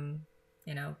from,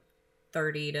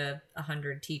 30 to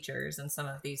 100 teachers in some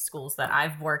of these schools that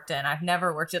I've worked in. I've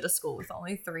never worked at a school with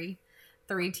only three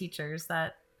teachers.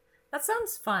 That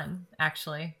sounds fun,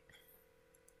 actually.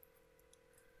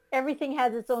 Everything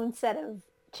has its own set of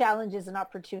challenges and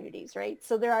opportunities, right?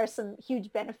 So there are some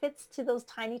huge benefits to those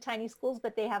tiny, tiny schools,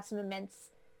 but they have some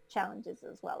immense challenges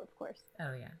as well, of course.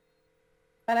 Oh, yeah.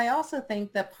 But I also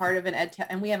think that part of an EdTech,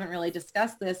 and we haven't really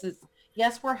discussed this, is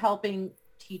yes, we're helping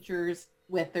teachers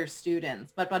with their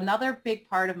students, but another big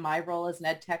part of my role as an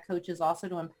EdTech coach is also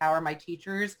to empower my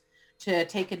teachers to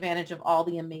take advantage of all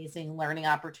the amazing learning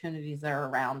opportunities that are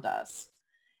around us.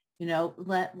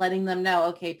 Letting them know,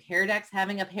 okay, Pear Deck's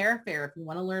having a pear fair. If you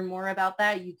want to learn more about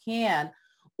that, you can.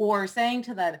 Or saying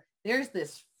to them, there's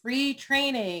this free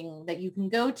training that you can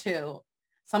go to.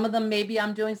 Some of them maybe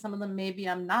I'm doing, some of them maybe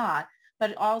I'm not.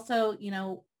 But also,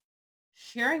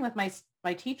 sharing with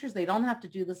my teachers, they don't have to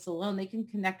do this alone. They can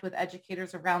connect with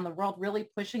educators around the world, really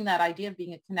pushing that idea of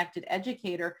being a connected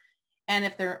educator. And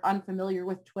if they're unfamiliar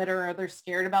with Twitter or they're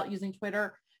scared about using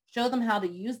Twitter, show them how to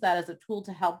use that as a tool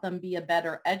to help them be a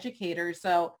better educator.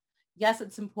 So yes,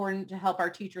 it's important to help our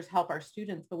teachers help our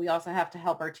students, but we also have to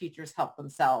help our teachers help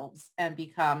themselves and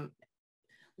become,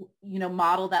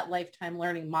 model that lifetime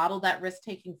learning, model that risk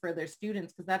taking for their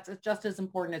students, because that's just as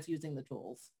important as using the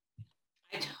tools.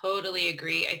 I totally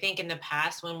agree. I think in the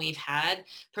past when we've had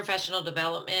professional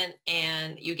development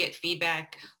and you get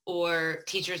feedback or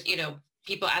teachers,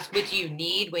 people ask, what do you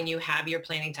need when you have your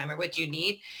planning time or what do you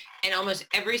need? And almost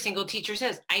every single teacher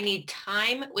says, I need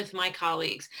time with my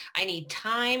colleagues. I need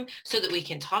time so that we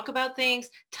can talk about things,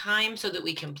 time so that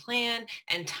we can plan,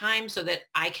 and time so that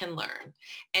I can learn.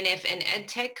 And if an ed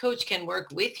tech coach can work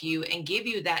with you and give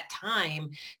you that time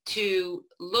to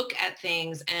look at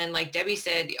things, and like Debbie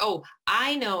said, oh,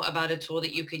 I know about a tool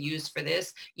that you could use for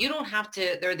this. You don't have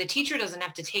to, or the teacher doesn't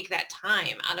have to take that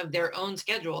time out of their own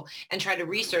schedule and try to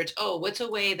research, oh, what's a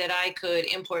way that I could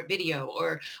import video,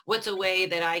 or what's a way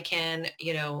that I can,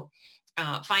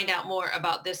 find out more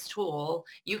about this tool.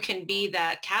 You can be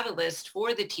that catalyst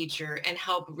for the teacher and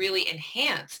help really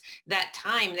enhance that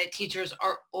time that teachers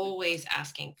are always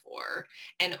asking for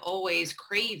and always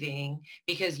craving,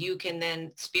 because you can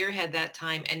then spearhead that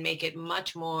time and make it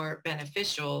much more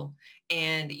beneficial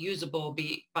and usable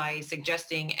by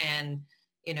suggesting and,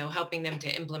 helping them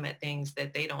to implement things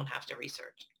that they don't have to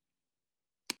research.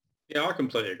 Yeah, I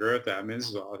completely agree with that. I mean, this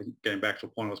is, I think, getting back to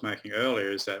the point I was making earlier,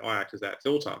 is that I act as that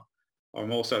filter.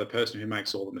 I'm also the person who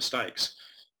makes all the mistakes.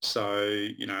 So,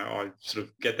 I sort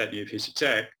of get that new piece of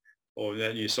tech or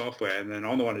that new software, and then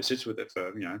I'm the one who sits with it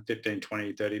for, 15,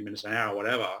 20, 30 minutes, an hour,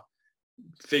 whatever,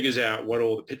 figures out what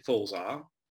all the pitfalls are.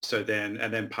 So then,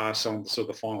 and then pass on sort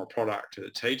of the final product to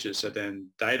the teachers. So then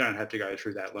they don't have to go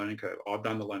through that learning curve. I've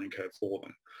done the learning curve for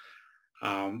them.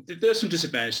 There's some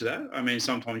disadvantage to that. I mean,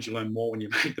 sometimes you learn more when you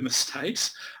make the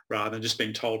mistakes rather than just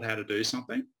being told how to do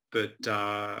something. But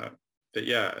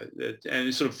yeah, and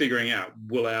it's sort of figuring out,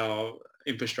 will our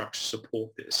infrastructure support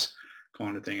this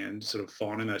kind of thing, and sort of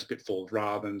finding those pitfalls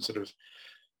rather than sort of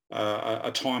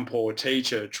a time poor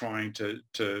teacher trying to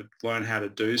learn how to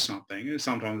do something.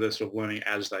 Sometimes they're sort of learning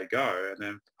as they go and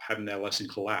then having their lesson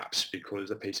collapse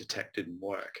because a piece of tech didn't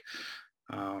work.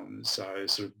 So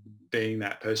sort of being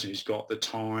that person who's got the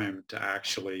time to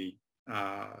actually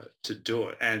to do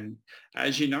it. And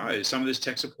as you know, some of this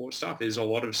tech support stuff is a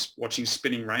lot of watching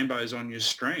spinning rainbows on your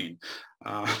screen.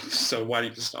 So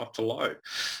waiting for stuff to load.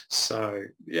 So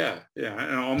yeah.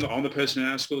 And I'm the person in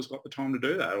our school who's got the time to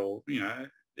do that, or,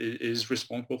 is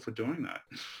responsible for doing that.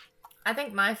 I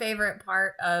think my favorite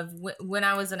part of when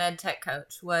I was an ed tech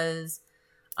coach was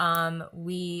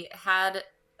we had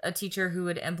a teacher who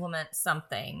would implement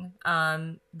something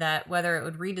that, whether it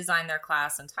would redesign their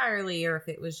class entirely or if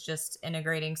it was just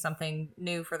integrating something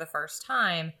new for the first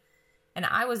time. And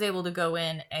I was able to go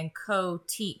in and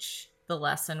co-teach the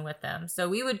lesson with them. So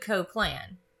we would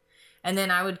co-plan, and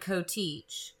then I would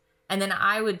co-teach, and then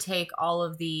I would take all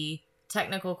of the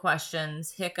technical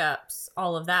questions, hiccups,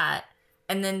 all of that.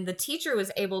 And then the teacher was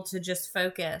able to just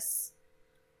focus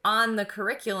on the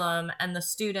curriculum and the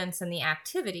students and the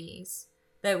activities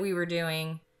that we were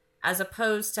doing, as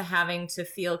opposed to having to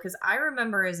feel, because I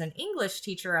remember as an English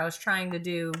teacher, I was trying to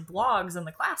do blogs in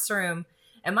the classroom,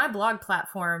 and my blog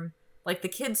platform, like, the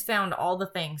kids found all the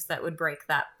things that would break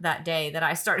that day that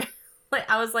I started.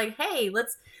 I was like, hey,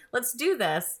 let's do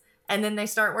this. And then they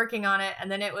start working on it. And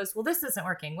then it was, well, this isn't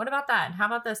working. What about that? And how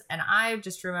about this? And I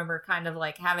just remember kind of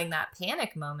like having that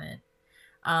panic moment.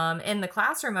 In the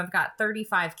classroom, I've got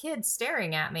 35 kids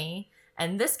staring at me,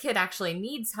 and this kid actually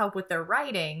needs help with their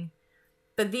writing,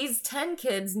 but these 10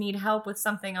 kids need help with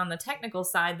something on the technical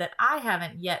side that I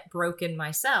haven't yet broken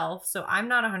myself. So I'm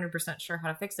not 100% sure how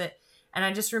to fix it. And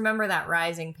I just remember that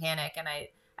rising panic. And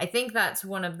I think that's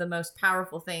one of the most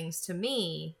powerful things to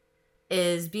me,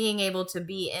 is being able to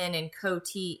be in and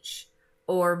co-teach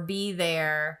or be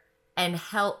there and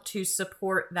help to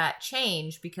support that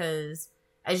change. Because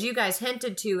as you guys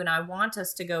hinted to, and I want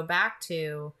us to go back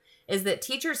to, is that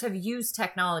teachers have used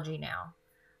technology now.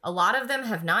 A lot of them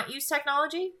have not used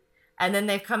technology, and then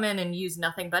they've come in and used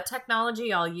nothing but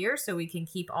technology all year so we can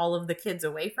keep all of the kids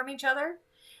away from each other.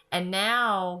 And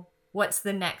now, what's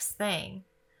the next thing?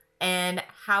 And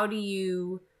how do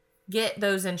you get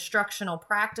those instructional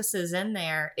practices in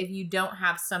there if you don't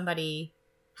have somebody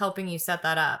helping you set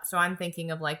that up? So I'm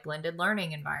thinking of like blended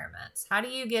learning environments. How do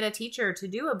you get a teacher to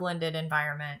do a blended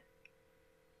environment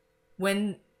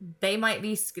when they might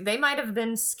have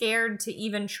been scared to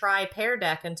even try Pear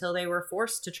Deck until they were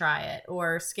forced to try it,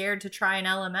 or scared to try an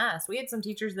LMS? We had some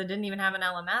teachers that didn't even have an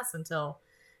LMS until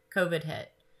COVID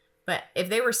hit. But if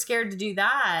they were scared to do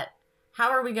that, how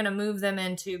are we going to move them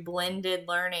into blended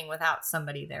learning without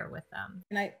somebody there with them?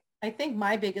 And I think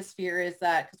my biggest fear is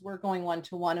that, because we're going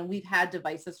one-to-one and we've had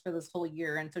devices for this whole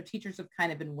year, and so teachers have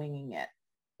kind of been winging it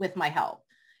with my help,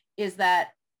 is that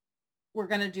we're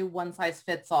going to do one size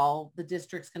fits all. The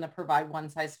district's going to provide one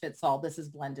size fits all. This is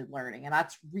blended learning. And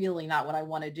that's really not what I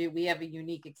want to do. We have a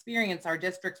unique experience. Our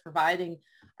district's providing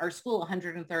our school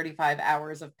 135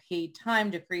 hours of paid time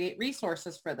to create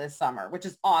resources for this summer, which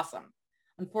is awesome.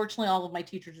 Unfortunately, all of my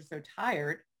teachers are so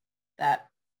tired that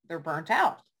they're burnt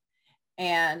out.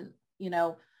 And,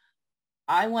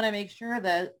 I want to make sure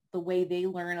that the way they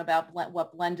learn about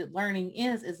what blended learning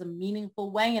is a meaningful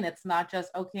way. And it's not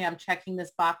just, okay, I'm checking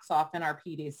this box off in our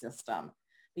PD system,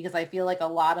 because I feel like a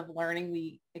lot of learning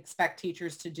we expect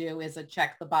teachers to do is a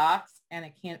check the box, and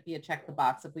it can't be a check the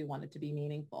box if we want it to be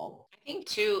meaningful. I think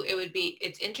too,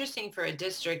 it's interesting for a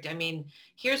district. I mean,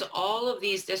 here's all of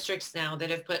these districts now that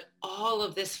have put all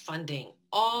of this funding,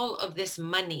 all of this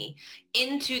money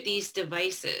into these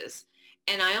devices.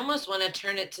 And I almost want to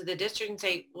turn it to the district and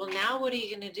say, well, now what are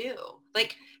you going to do?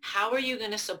 Like, how are you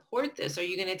going to support this? Are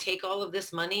you going to take all of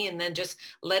this money and then just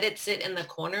let it sit in the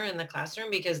corner in the classroom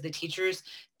because the teachers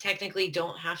technically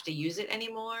don't have to use it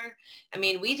anymore? I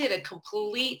mean, we did a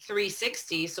complete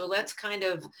 360. So let's kind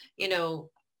of,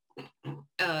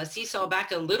 seesaw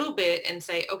back a little bit and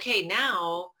say, okay,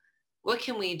 now what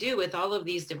can we do with all of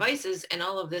these devices and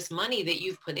all of this money that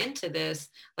you've put into this?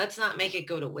 Let's not make it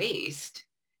go to waste.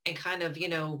 And kind of,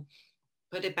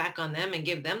 put it back on them and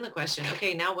give them the question,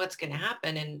 okay, now what's going to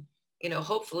happen? And,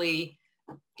 hopefully,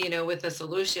 with a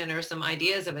solution or some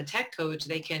ideas of a tech coach,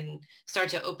 they can start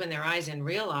to open their eyes and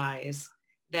realize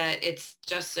that it's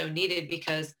just so needed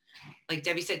because, like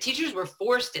Debbie said, teachers were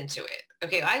forced into it.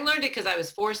 Okay, I learned it because I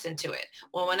was forced into it.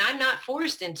 Well, when I'm not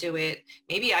forced into it,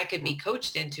 maybe I could be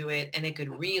coached into it and it could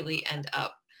really end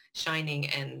up shining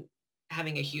and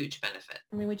having a huge benefit.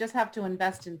 I mean, we just have to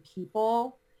invest in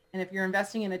people. And if you're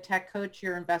investing in a tech coach,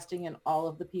 you're investing in all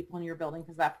of the people in your building,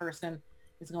 because that person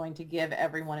is going to give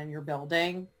everyone in your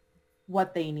building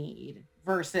what they need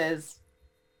versus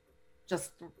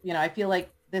just, I feel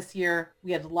like this year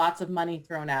we had lots of money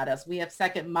thrown at us. We have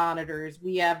second monitors.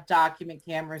 We have document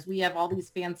cameras. We have all these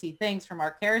fancy things from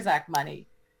our CARES Act money.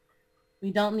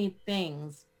 We don't need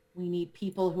things. We need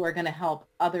people who are going to help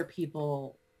other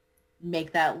people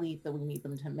make that leap that we need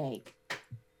them to make.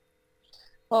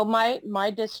 Well,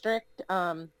 my district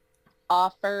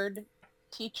offered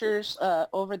teachers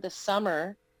over the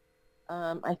summer,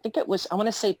 I think it was, I want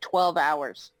to say 12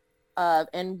 hours.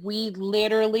 And we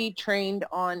literally trained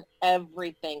on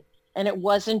everything. And it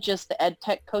wasn't just the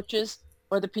Edtech coaches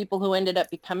or the people who ended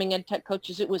up becoming Edtech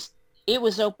coaches. It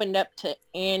was opened up to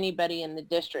anybody in the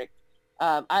district.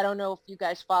 I don't know if you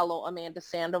guys follow Amanda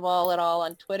Sandoval at all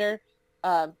on Twitter.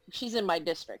 She's in my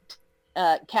district.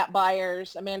 Cat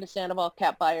Byers, Amanda Sandoval,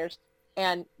 Cat Byers,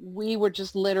 and we were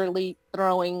just literally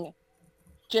throwing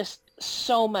just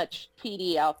so much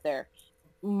PD out there.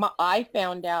 I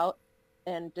found out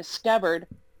and discovered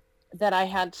that I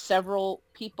had several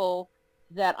people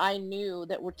that I knew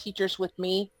that were teachers with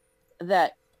me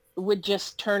that would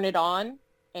just turn it on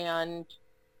and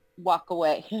walk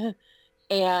away.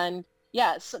 And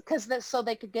yeah, so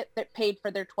they could get paid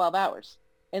for their 12 hours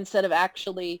instead of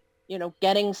actually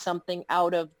getting something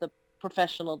out of the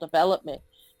professional development.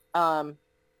 And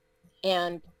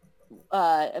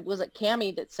it was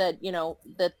Cammie that said,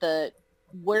 that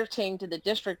we're saying to the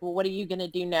district, well, what are you going to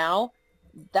do now?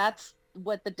 That's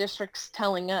what the district's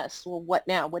telling us. Well, what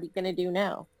now? What are you going to do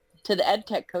now? To the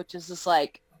Edtech coaches, it's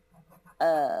like,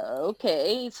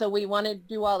 okay, so we want to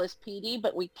do all this PD,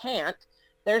 but we can't.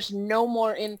 There's no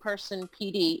more in-person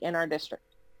PD in our district.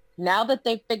 Now that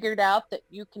they've figured out that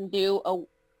you can do a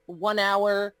 1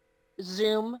 hour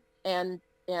Zoom and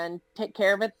take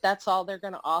care of it, that's all they're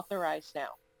going to authorize now.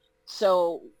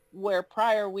 So where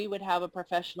prior we would have a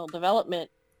professional development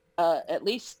at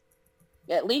least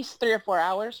 3 or 4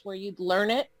 hours where you'd learn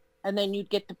it and then you'd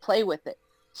get to play with it.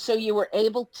 So you were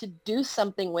able to do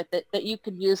something with it that you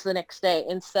could use the next day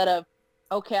instead of,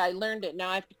 okay, I learned it, now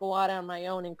I have to go out on my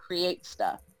own and create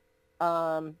stuff.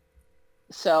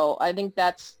 So I think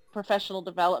that's professional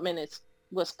development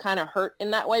was kind of hurt in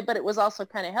that way, but it was also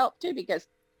kind of helped too, because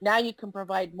now you can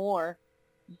provide more.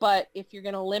 But if you're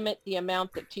going to limit the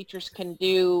amount that teachers can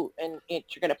do and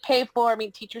you're going to pay for, I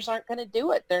mean, teachers aren't going to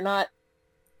do it. They're not,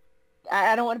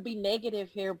 I don't want to be negative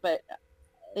here, but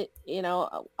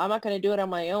I'm not going to do it on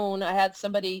my own. I had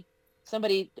somebody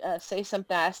say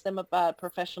something, ask them about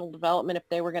professional development, if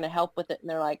they were going to help with it. And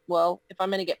they're like, well, if I'm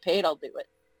going to get paid, I'll do it.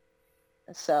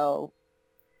 So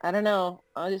I don't know.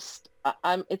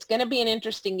 It's going to be an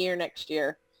interesting year next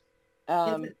year.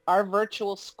 Our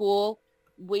virtual school,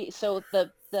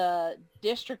 the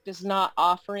district is not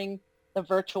offering the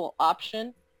virtual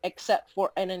option except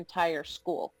for an entire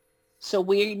school. So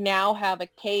we now have a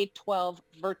K-12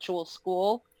 virtual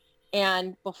school,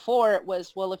 And before it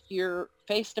was, well, if you're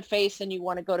face-to-face and you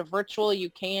want to go to virtual, you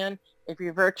can. If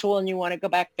you're virtual and you want to go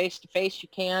back face-to-face, you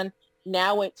can.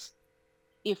 Now it's,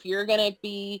 if you're going to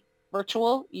be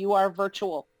virtual, you are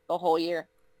virtual the whole year.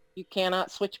 You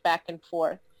cannot switch back and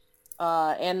forth.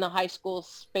 And the high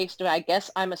school's face-to, I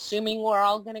guess I'm assuming we're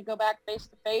all going to go back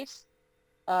face-to-face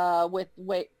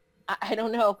I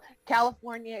don't know.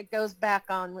 California, it goes back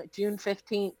on June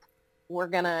 15th. We're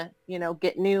going to,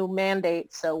 get new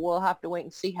mandates. So we'll have to wait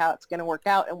and see how it's going to work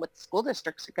out and what the school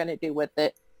districts are going to do with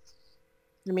it.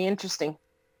 It'll be interesting.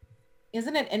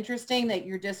 Isn't it interesting that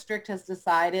your district has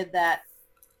decided that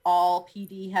all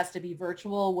PD has to be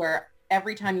virtual, where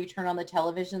every time you turn on the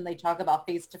television, they talk about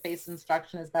face-to-face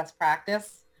instruction as best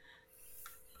practice?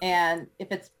 And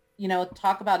if it's,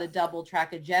 talk about a double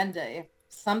track agenda. If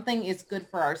something is good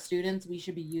for our students, we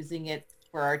should be using it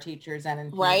for our teachers and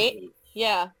in PD. Right?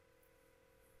 Yeah.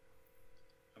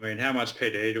 I mean, how much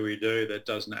PD do we do that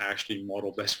doesn't actually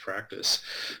model best practice?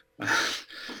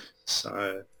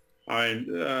 So, I'm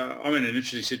in an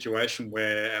interesting situation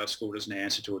where our school doesn't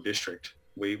answer to a district.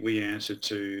 We answer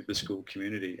to the school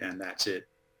community, and that's it.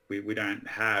 We don't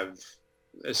have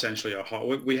essentially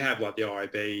we have like the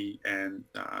IB and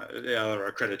the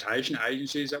other accreditation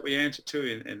agencies that we answer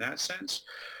to in that sense.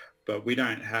 But we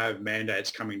don't have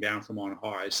mandates coming down from on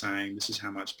high saying this is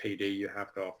how much PD you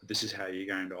have to offer, this is how you're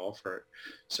going to offer it.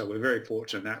 So we're very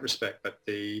fortunate in that respect. But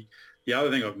the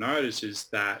other thing I've noticed is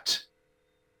that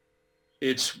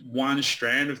it's one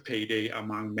strand of PD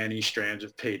among many strands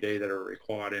of PD that are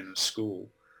required in a school.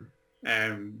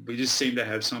 And we just seem to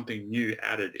have something new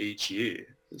added each year.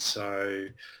 So,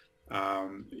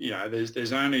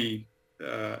 there's only,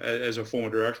 as a former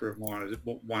director of mine,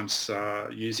 once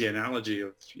used the analogy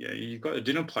of, you've got a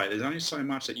dinner plate. There's only so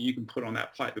much that you can put on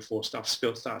that plate before stuff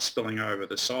starts spilling over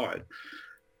the side.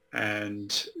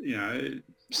 And,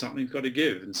 something's got to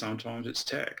give, and sometimes it's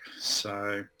tech.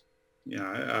 So,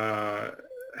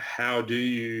 how do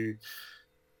you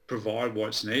provide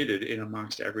what's needed in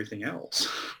amongst everything else?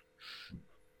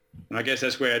 And I guess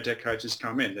that's where Edtech coaches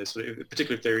come in.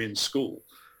 Particularly if they're in school.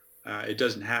 It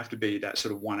doesn't have to be that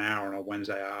sort of 1 hour on a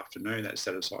Wednesday afternoon that's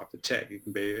set aside for tech. It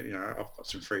can be, I've got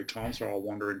some free time, so I'll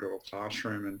wander into a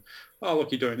classroom and, oh,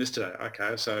 look, you're doing this today.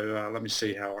 Okay, so let me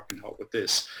see how I can help with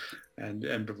this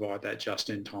and provide that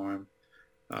just-in-time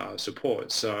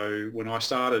support. So when I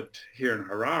started here in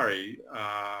Harare,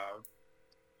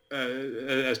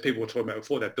 as people were talking about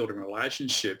before, that building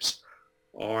relationships,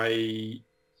 I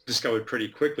discovered pretty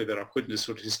quickly that I couldn't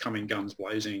just come in guns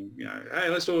blazing, hey,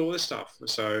 let's do all this stuff.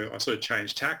 So I sort of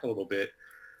changed tack a little bit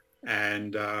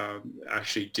and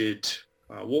actually did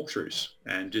walkthroughs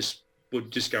and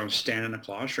would just go and stand in a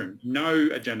classroom. No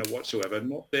agenda whatsoever,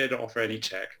 not there to offer any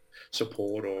tech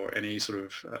support or any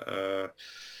sort of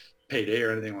PD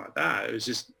or anything like that. It was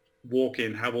just walk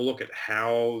in, have a look at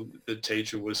how the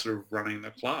teacher was sort of running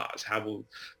the class, have a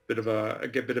bit of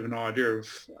an idea of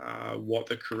what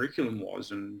the curriculum was,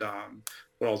 and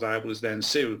what I was able to then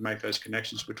see was make those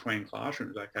connections between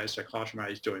classrooms. Okay, so classroom A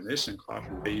is doing this and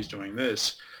classroom B is doing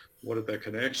this. What are the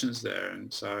connections there?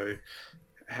 And so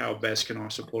how best can I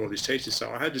support all these teachers? So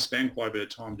I had to spend quite a bit of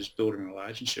time just building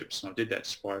relationships, and I did that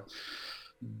just by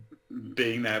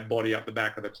being that body up the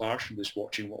back of the classroom, just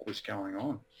watching what was going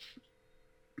on.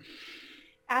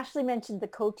 Ashley mentioned the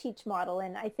co-teach model,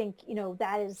 and I think,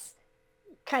 that is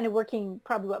kind of working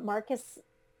probably what Marcus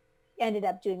ended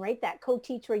up doing, right? That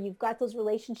co-teach where you've got those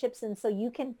relationships, and so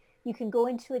you can go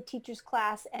into a teacher's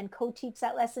class and co-teach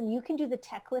that lesson. You can do the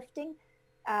tech lifting,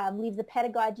 leave the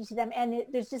pedagogy to them, and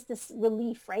there's just this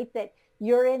relief, right? That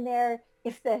you're in there.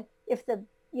 If the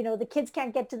the kids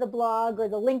can't get to the blog, or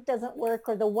the link doesn't work,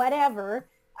 or the whatever,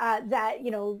 that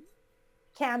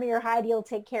Cammie or Heidi will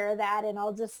take care of that, and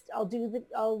I'll do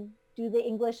the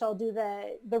English, I'll do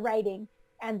the writing,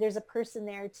 and there's a person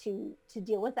there to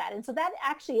deal with that. And so that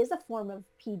actually is a form of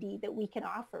PD that we can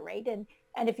offer, right?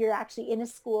 And if you're actually in a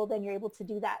school, then you're able to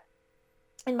do that.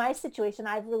 In my situation,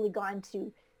 I've really gone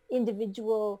to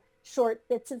individual short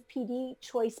bits of PD,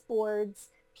 choice boards,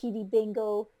 PD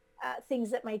bingo, things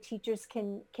that my teachers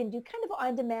can do kind of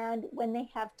on demand when they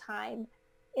have time.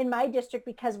 In my district,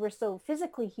 because we're so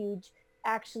physically huge,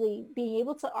 actually being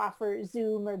able to offer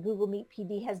Zoom or Google Meet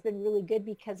PD has been really good,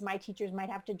 because my teachers might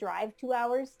have to drive 2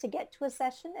 hours to get to a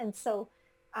session. And so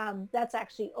that's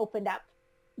actually opened up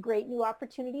great new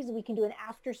opportunities. We can do an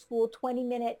after school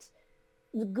 20-minute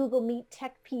Google Meet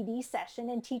Tech PD session,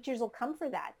 and teachers will come for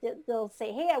that. They'll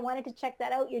say, hey, I wanted to check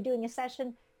that out. You're doing a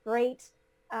session. Great.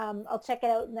 I'll check it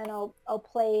out, and then I'll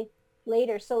play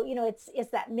later. So,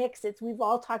 it's that mix. We've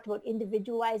all talked about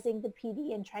individualizing the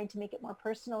PD and trying to make it more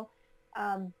personal.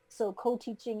 So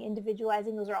co-teaching,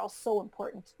 individualizing, those are all so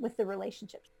important with the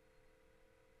relationships.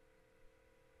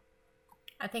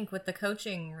 I think with the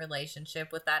coaching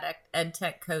relationship, with that ed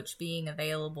tech coach being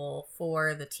available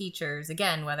for the teachers,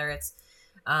 again, whether it's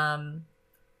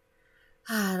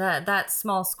that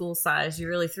small school size, you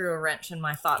really threw a wrench in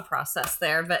my thought process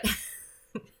there, but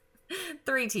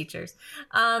 3 teachers.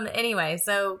 Anyway,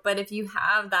 but if you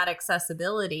have that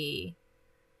accessibility,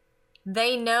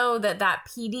 they know that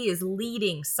PD is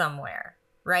leading somewhere,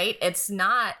 right? It's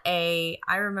not I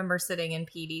remember sitting in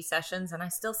PD sessions, and I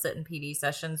still sit in PD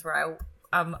sessions where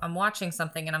I'm watching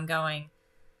something and I'm going,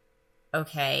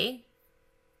 okay,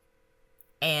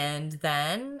 and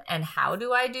how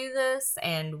do I do this?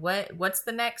 And what's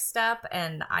the next step?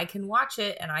 And I can watch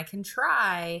it and I can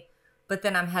try, but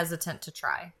then I'm hesitant to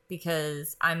try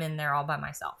because I'm in there all by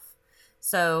myself.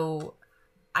 So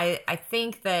I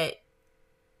think that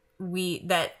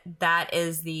that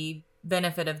is the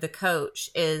benefit of the coach,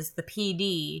 is the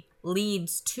PD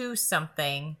leads to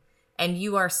something, and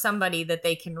you are somebody that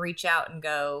they can reach out and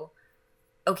go,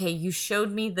 okay, you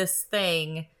showed me this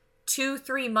thing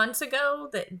 2-3 months ago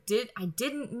that I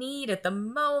didn't need at the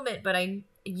moment, but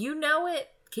you know it.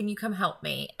 Can you come help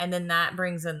me? And then that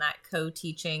brings in that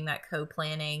co-teaching, that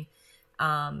co-planning,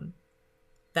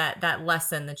 that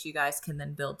lesson that you guys can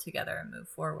then build together and move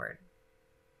forward.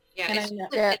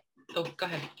 Yeah. Oh, go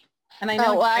ahead. And I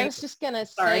know. I was just gonna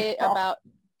say about,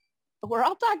 we're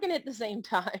all talking at the same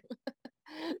time.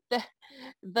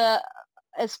 the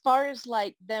as far as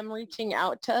like them reaching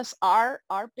out to us, our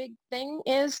big thing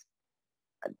is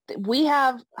we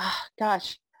have,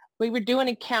 we were doing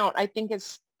a count. I think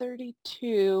it's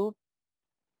 32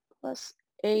 plus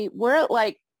 8. We're at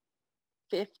like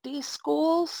 50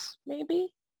 schools maybe,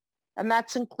 and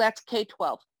that's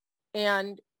K-12.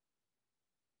 And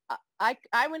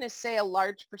I want to say a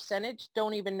large percentage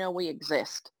don't even know we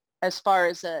exist as far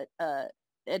as a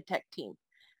EdTech team.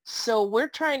 So we're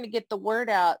trying to get the word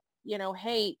out,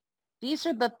 hey, these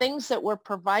are the things that we're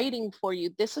providing for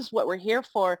you. This is what we're here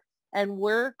for. And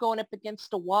we're going up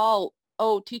against a wall.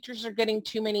 Oh, teachers are getting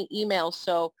too many emails.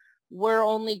 So we're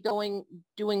only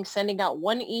sending out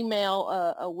 1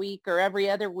 email a week or every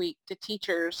other week to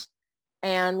teachers,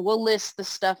 and we'll list the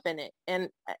stuff in it. And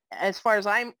as far as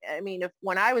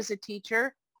when I was a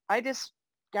teacher, I just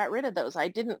got rid of those. I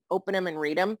didn't open them and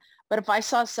read them. But if I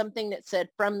saw something that said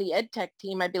from the EdTech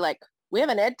team, I'd be like, we have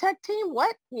an EdTech team?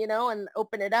 What? And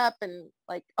open it up and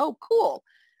like, oh, cool.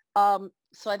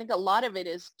 So I think a lot of it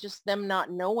is just them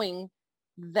not knowing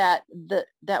that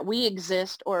we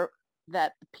exist, or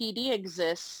that the PD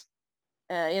exists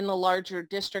in the larger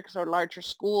districts or larger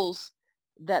schools,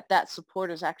 that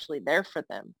support is actually there for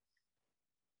them.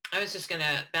 I was just going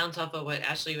to bounce off of what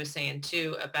Ashley was saying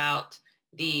too about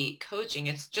the coaching.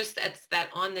 It's that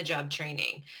on-the-job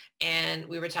training. And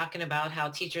we were talking about how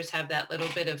teachers have that little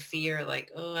bit of fear,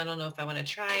 like, oh, I don't know if I want to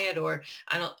try it, or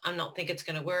I don't think it's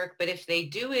going to work. But if they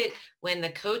do it when the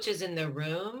coach is in the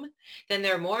room, then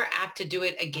they're more apt to do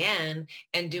it again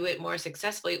and do it more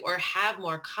successfully, or have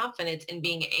more confidence in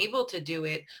being able to do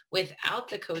it without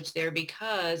the coach there,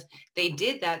 because they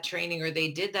did that training or they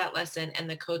did that lesson and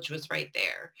the coach was right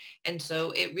there. And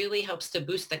so it really helps to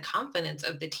boost the confidence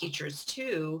of the teachers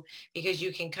too, because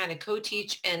you can kind of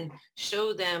co-teach and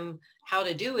show them how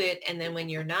to do it. And then when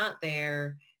you're not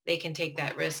there, they can take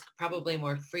that risk probably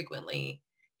more frequently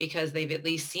because they've at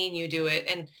least seen you do it,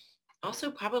 and also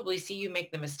probably see you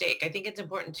make the mistake. I think it's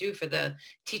important too for the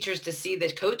teachers to see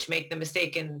the coach make the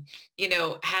mistake and,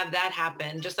 have that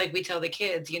happen. Just like we tell the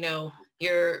kids, your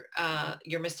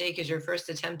mistake is your first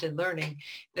attempt at learning.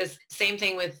 The same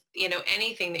thing with,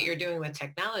 anything that you're doing with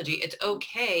technology. It's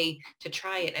okay to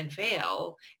try it and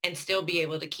fail and still be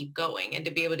able to keep going, and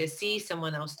to be able to see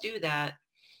someone else do that,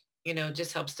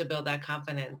 just helps to build that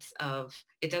confidence of,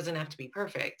 it doesn't have to be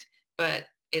perfect, but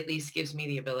at least gives me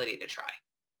the ability to try.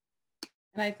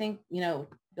 And I think,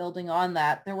 building on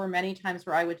that, there were many times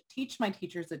where I would teach my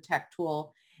teachers a tech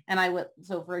tool, and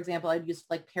so for example, I'd use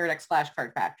like Edtech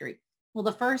Flashcard Factory. Well,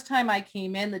 the first time I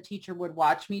came in, the teacher would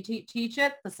watch me teach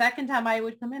it. The second time I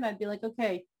would come in, I'd be like,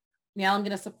 okay, now I'm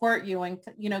going to support you, and,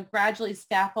 gradually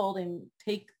scaffold and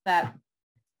take that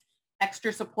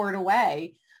extra support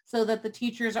away so that the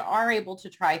teachers are able to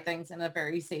try things in a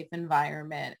very safe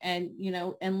environment. And,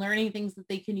 and learning things that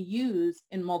they can use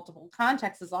in multiple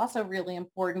contexts is also really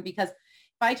important, because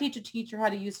if I teach a teacher how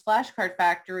to use Flashcard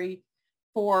Factory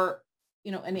for,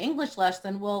 an English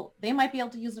lesson, well, they might be able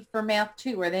to use it for math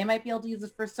too, or they might be able to use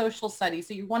it for social studies.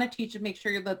 So you want to teach and make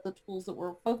sure that the tools that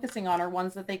we're focusing on are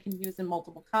ones that they can use in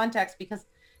multiple contexts, because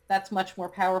that's much more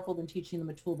powerful than teaching them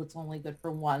a tool that's only good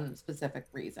for one specific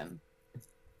reason.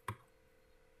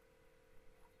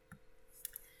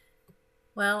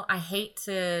 Well, I hate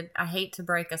to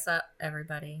break us up,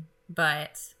 everybody,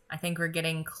 but I think we're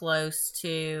getting close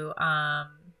to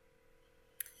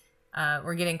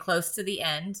the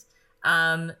end.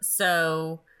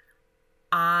 So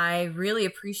I really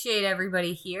appreciate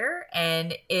everybody here,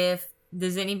 and if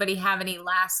does anybody have any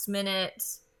last minute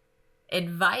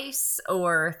advice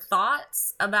or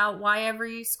thoughts about why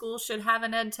every school should have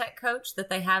an ed tech coach that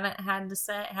they haven't had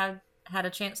a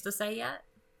chance to say yet?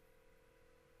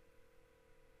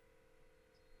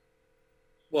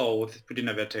 Well, if we didn't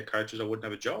have EdTech coaches, I wouldn't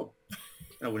have a job.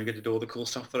 And I wouldn't get to do all the cool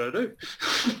stuff that I do.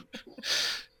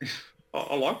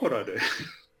 I like what I do.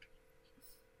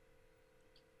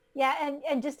 Yeah,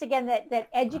 and just again, that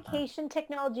education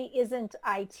technology isn't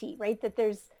IT, right? That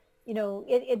there's,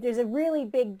 there's a really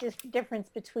big difference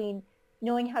between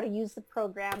knowing how to use the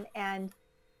program and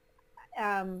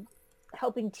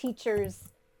helping teachers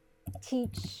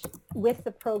teach with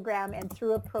the program and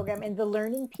through a program, and the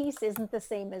learning piece isn't the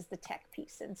same as the tech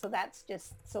piece, and so that's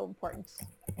just so important.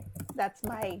 That's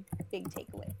my big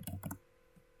takeaway.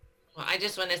 Well, I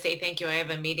just want to say thank you. I have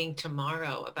a meeting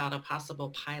tomorrow about a possible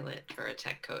pilot for a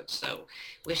tech coach, so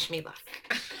wish me luck.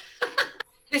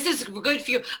 This is good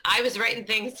for you. I was writing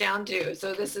things down too,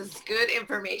 so this is good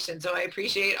information. So I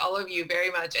appreciate all of you very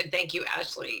much, and thank you,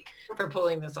 Ashley, for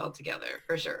pulling this all together,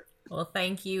 for sure. Well,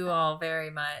 thank you all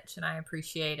very much, and I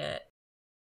appreciate it.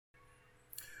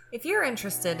 If you're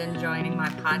interested in joining my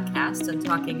podcast and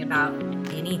talking about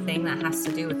anything that has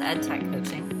to do with EdTech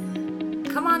coaching,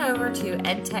 come on over to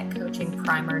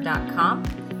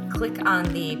edtechcoachingprimer.com, click on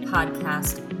the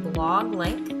podcast blog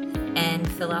link,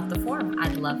 and fill out the form.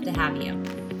 I'd love to have you.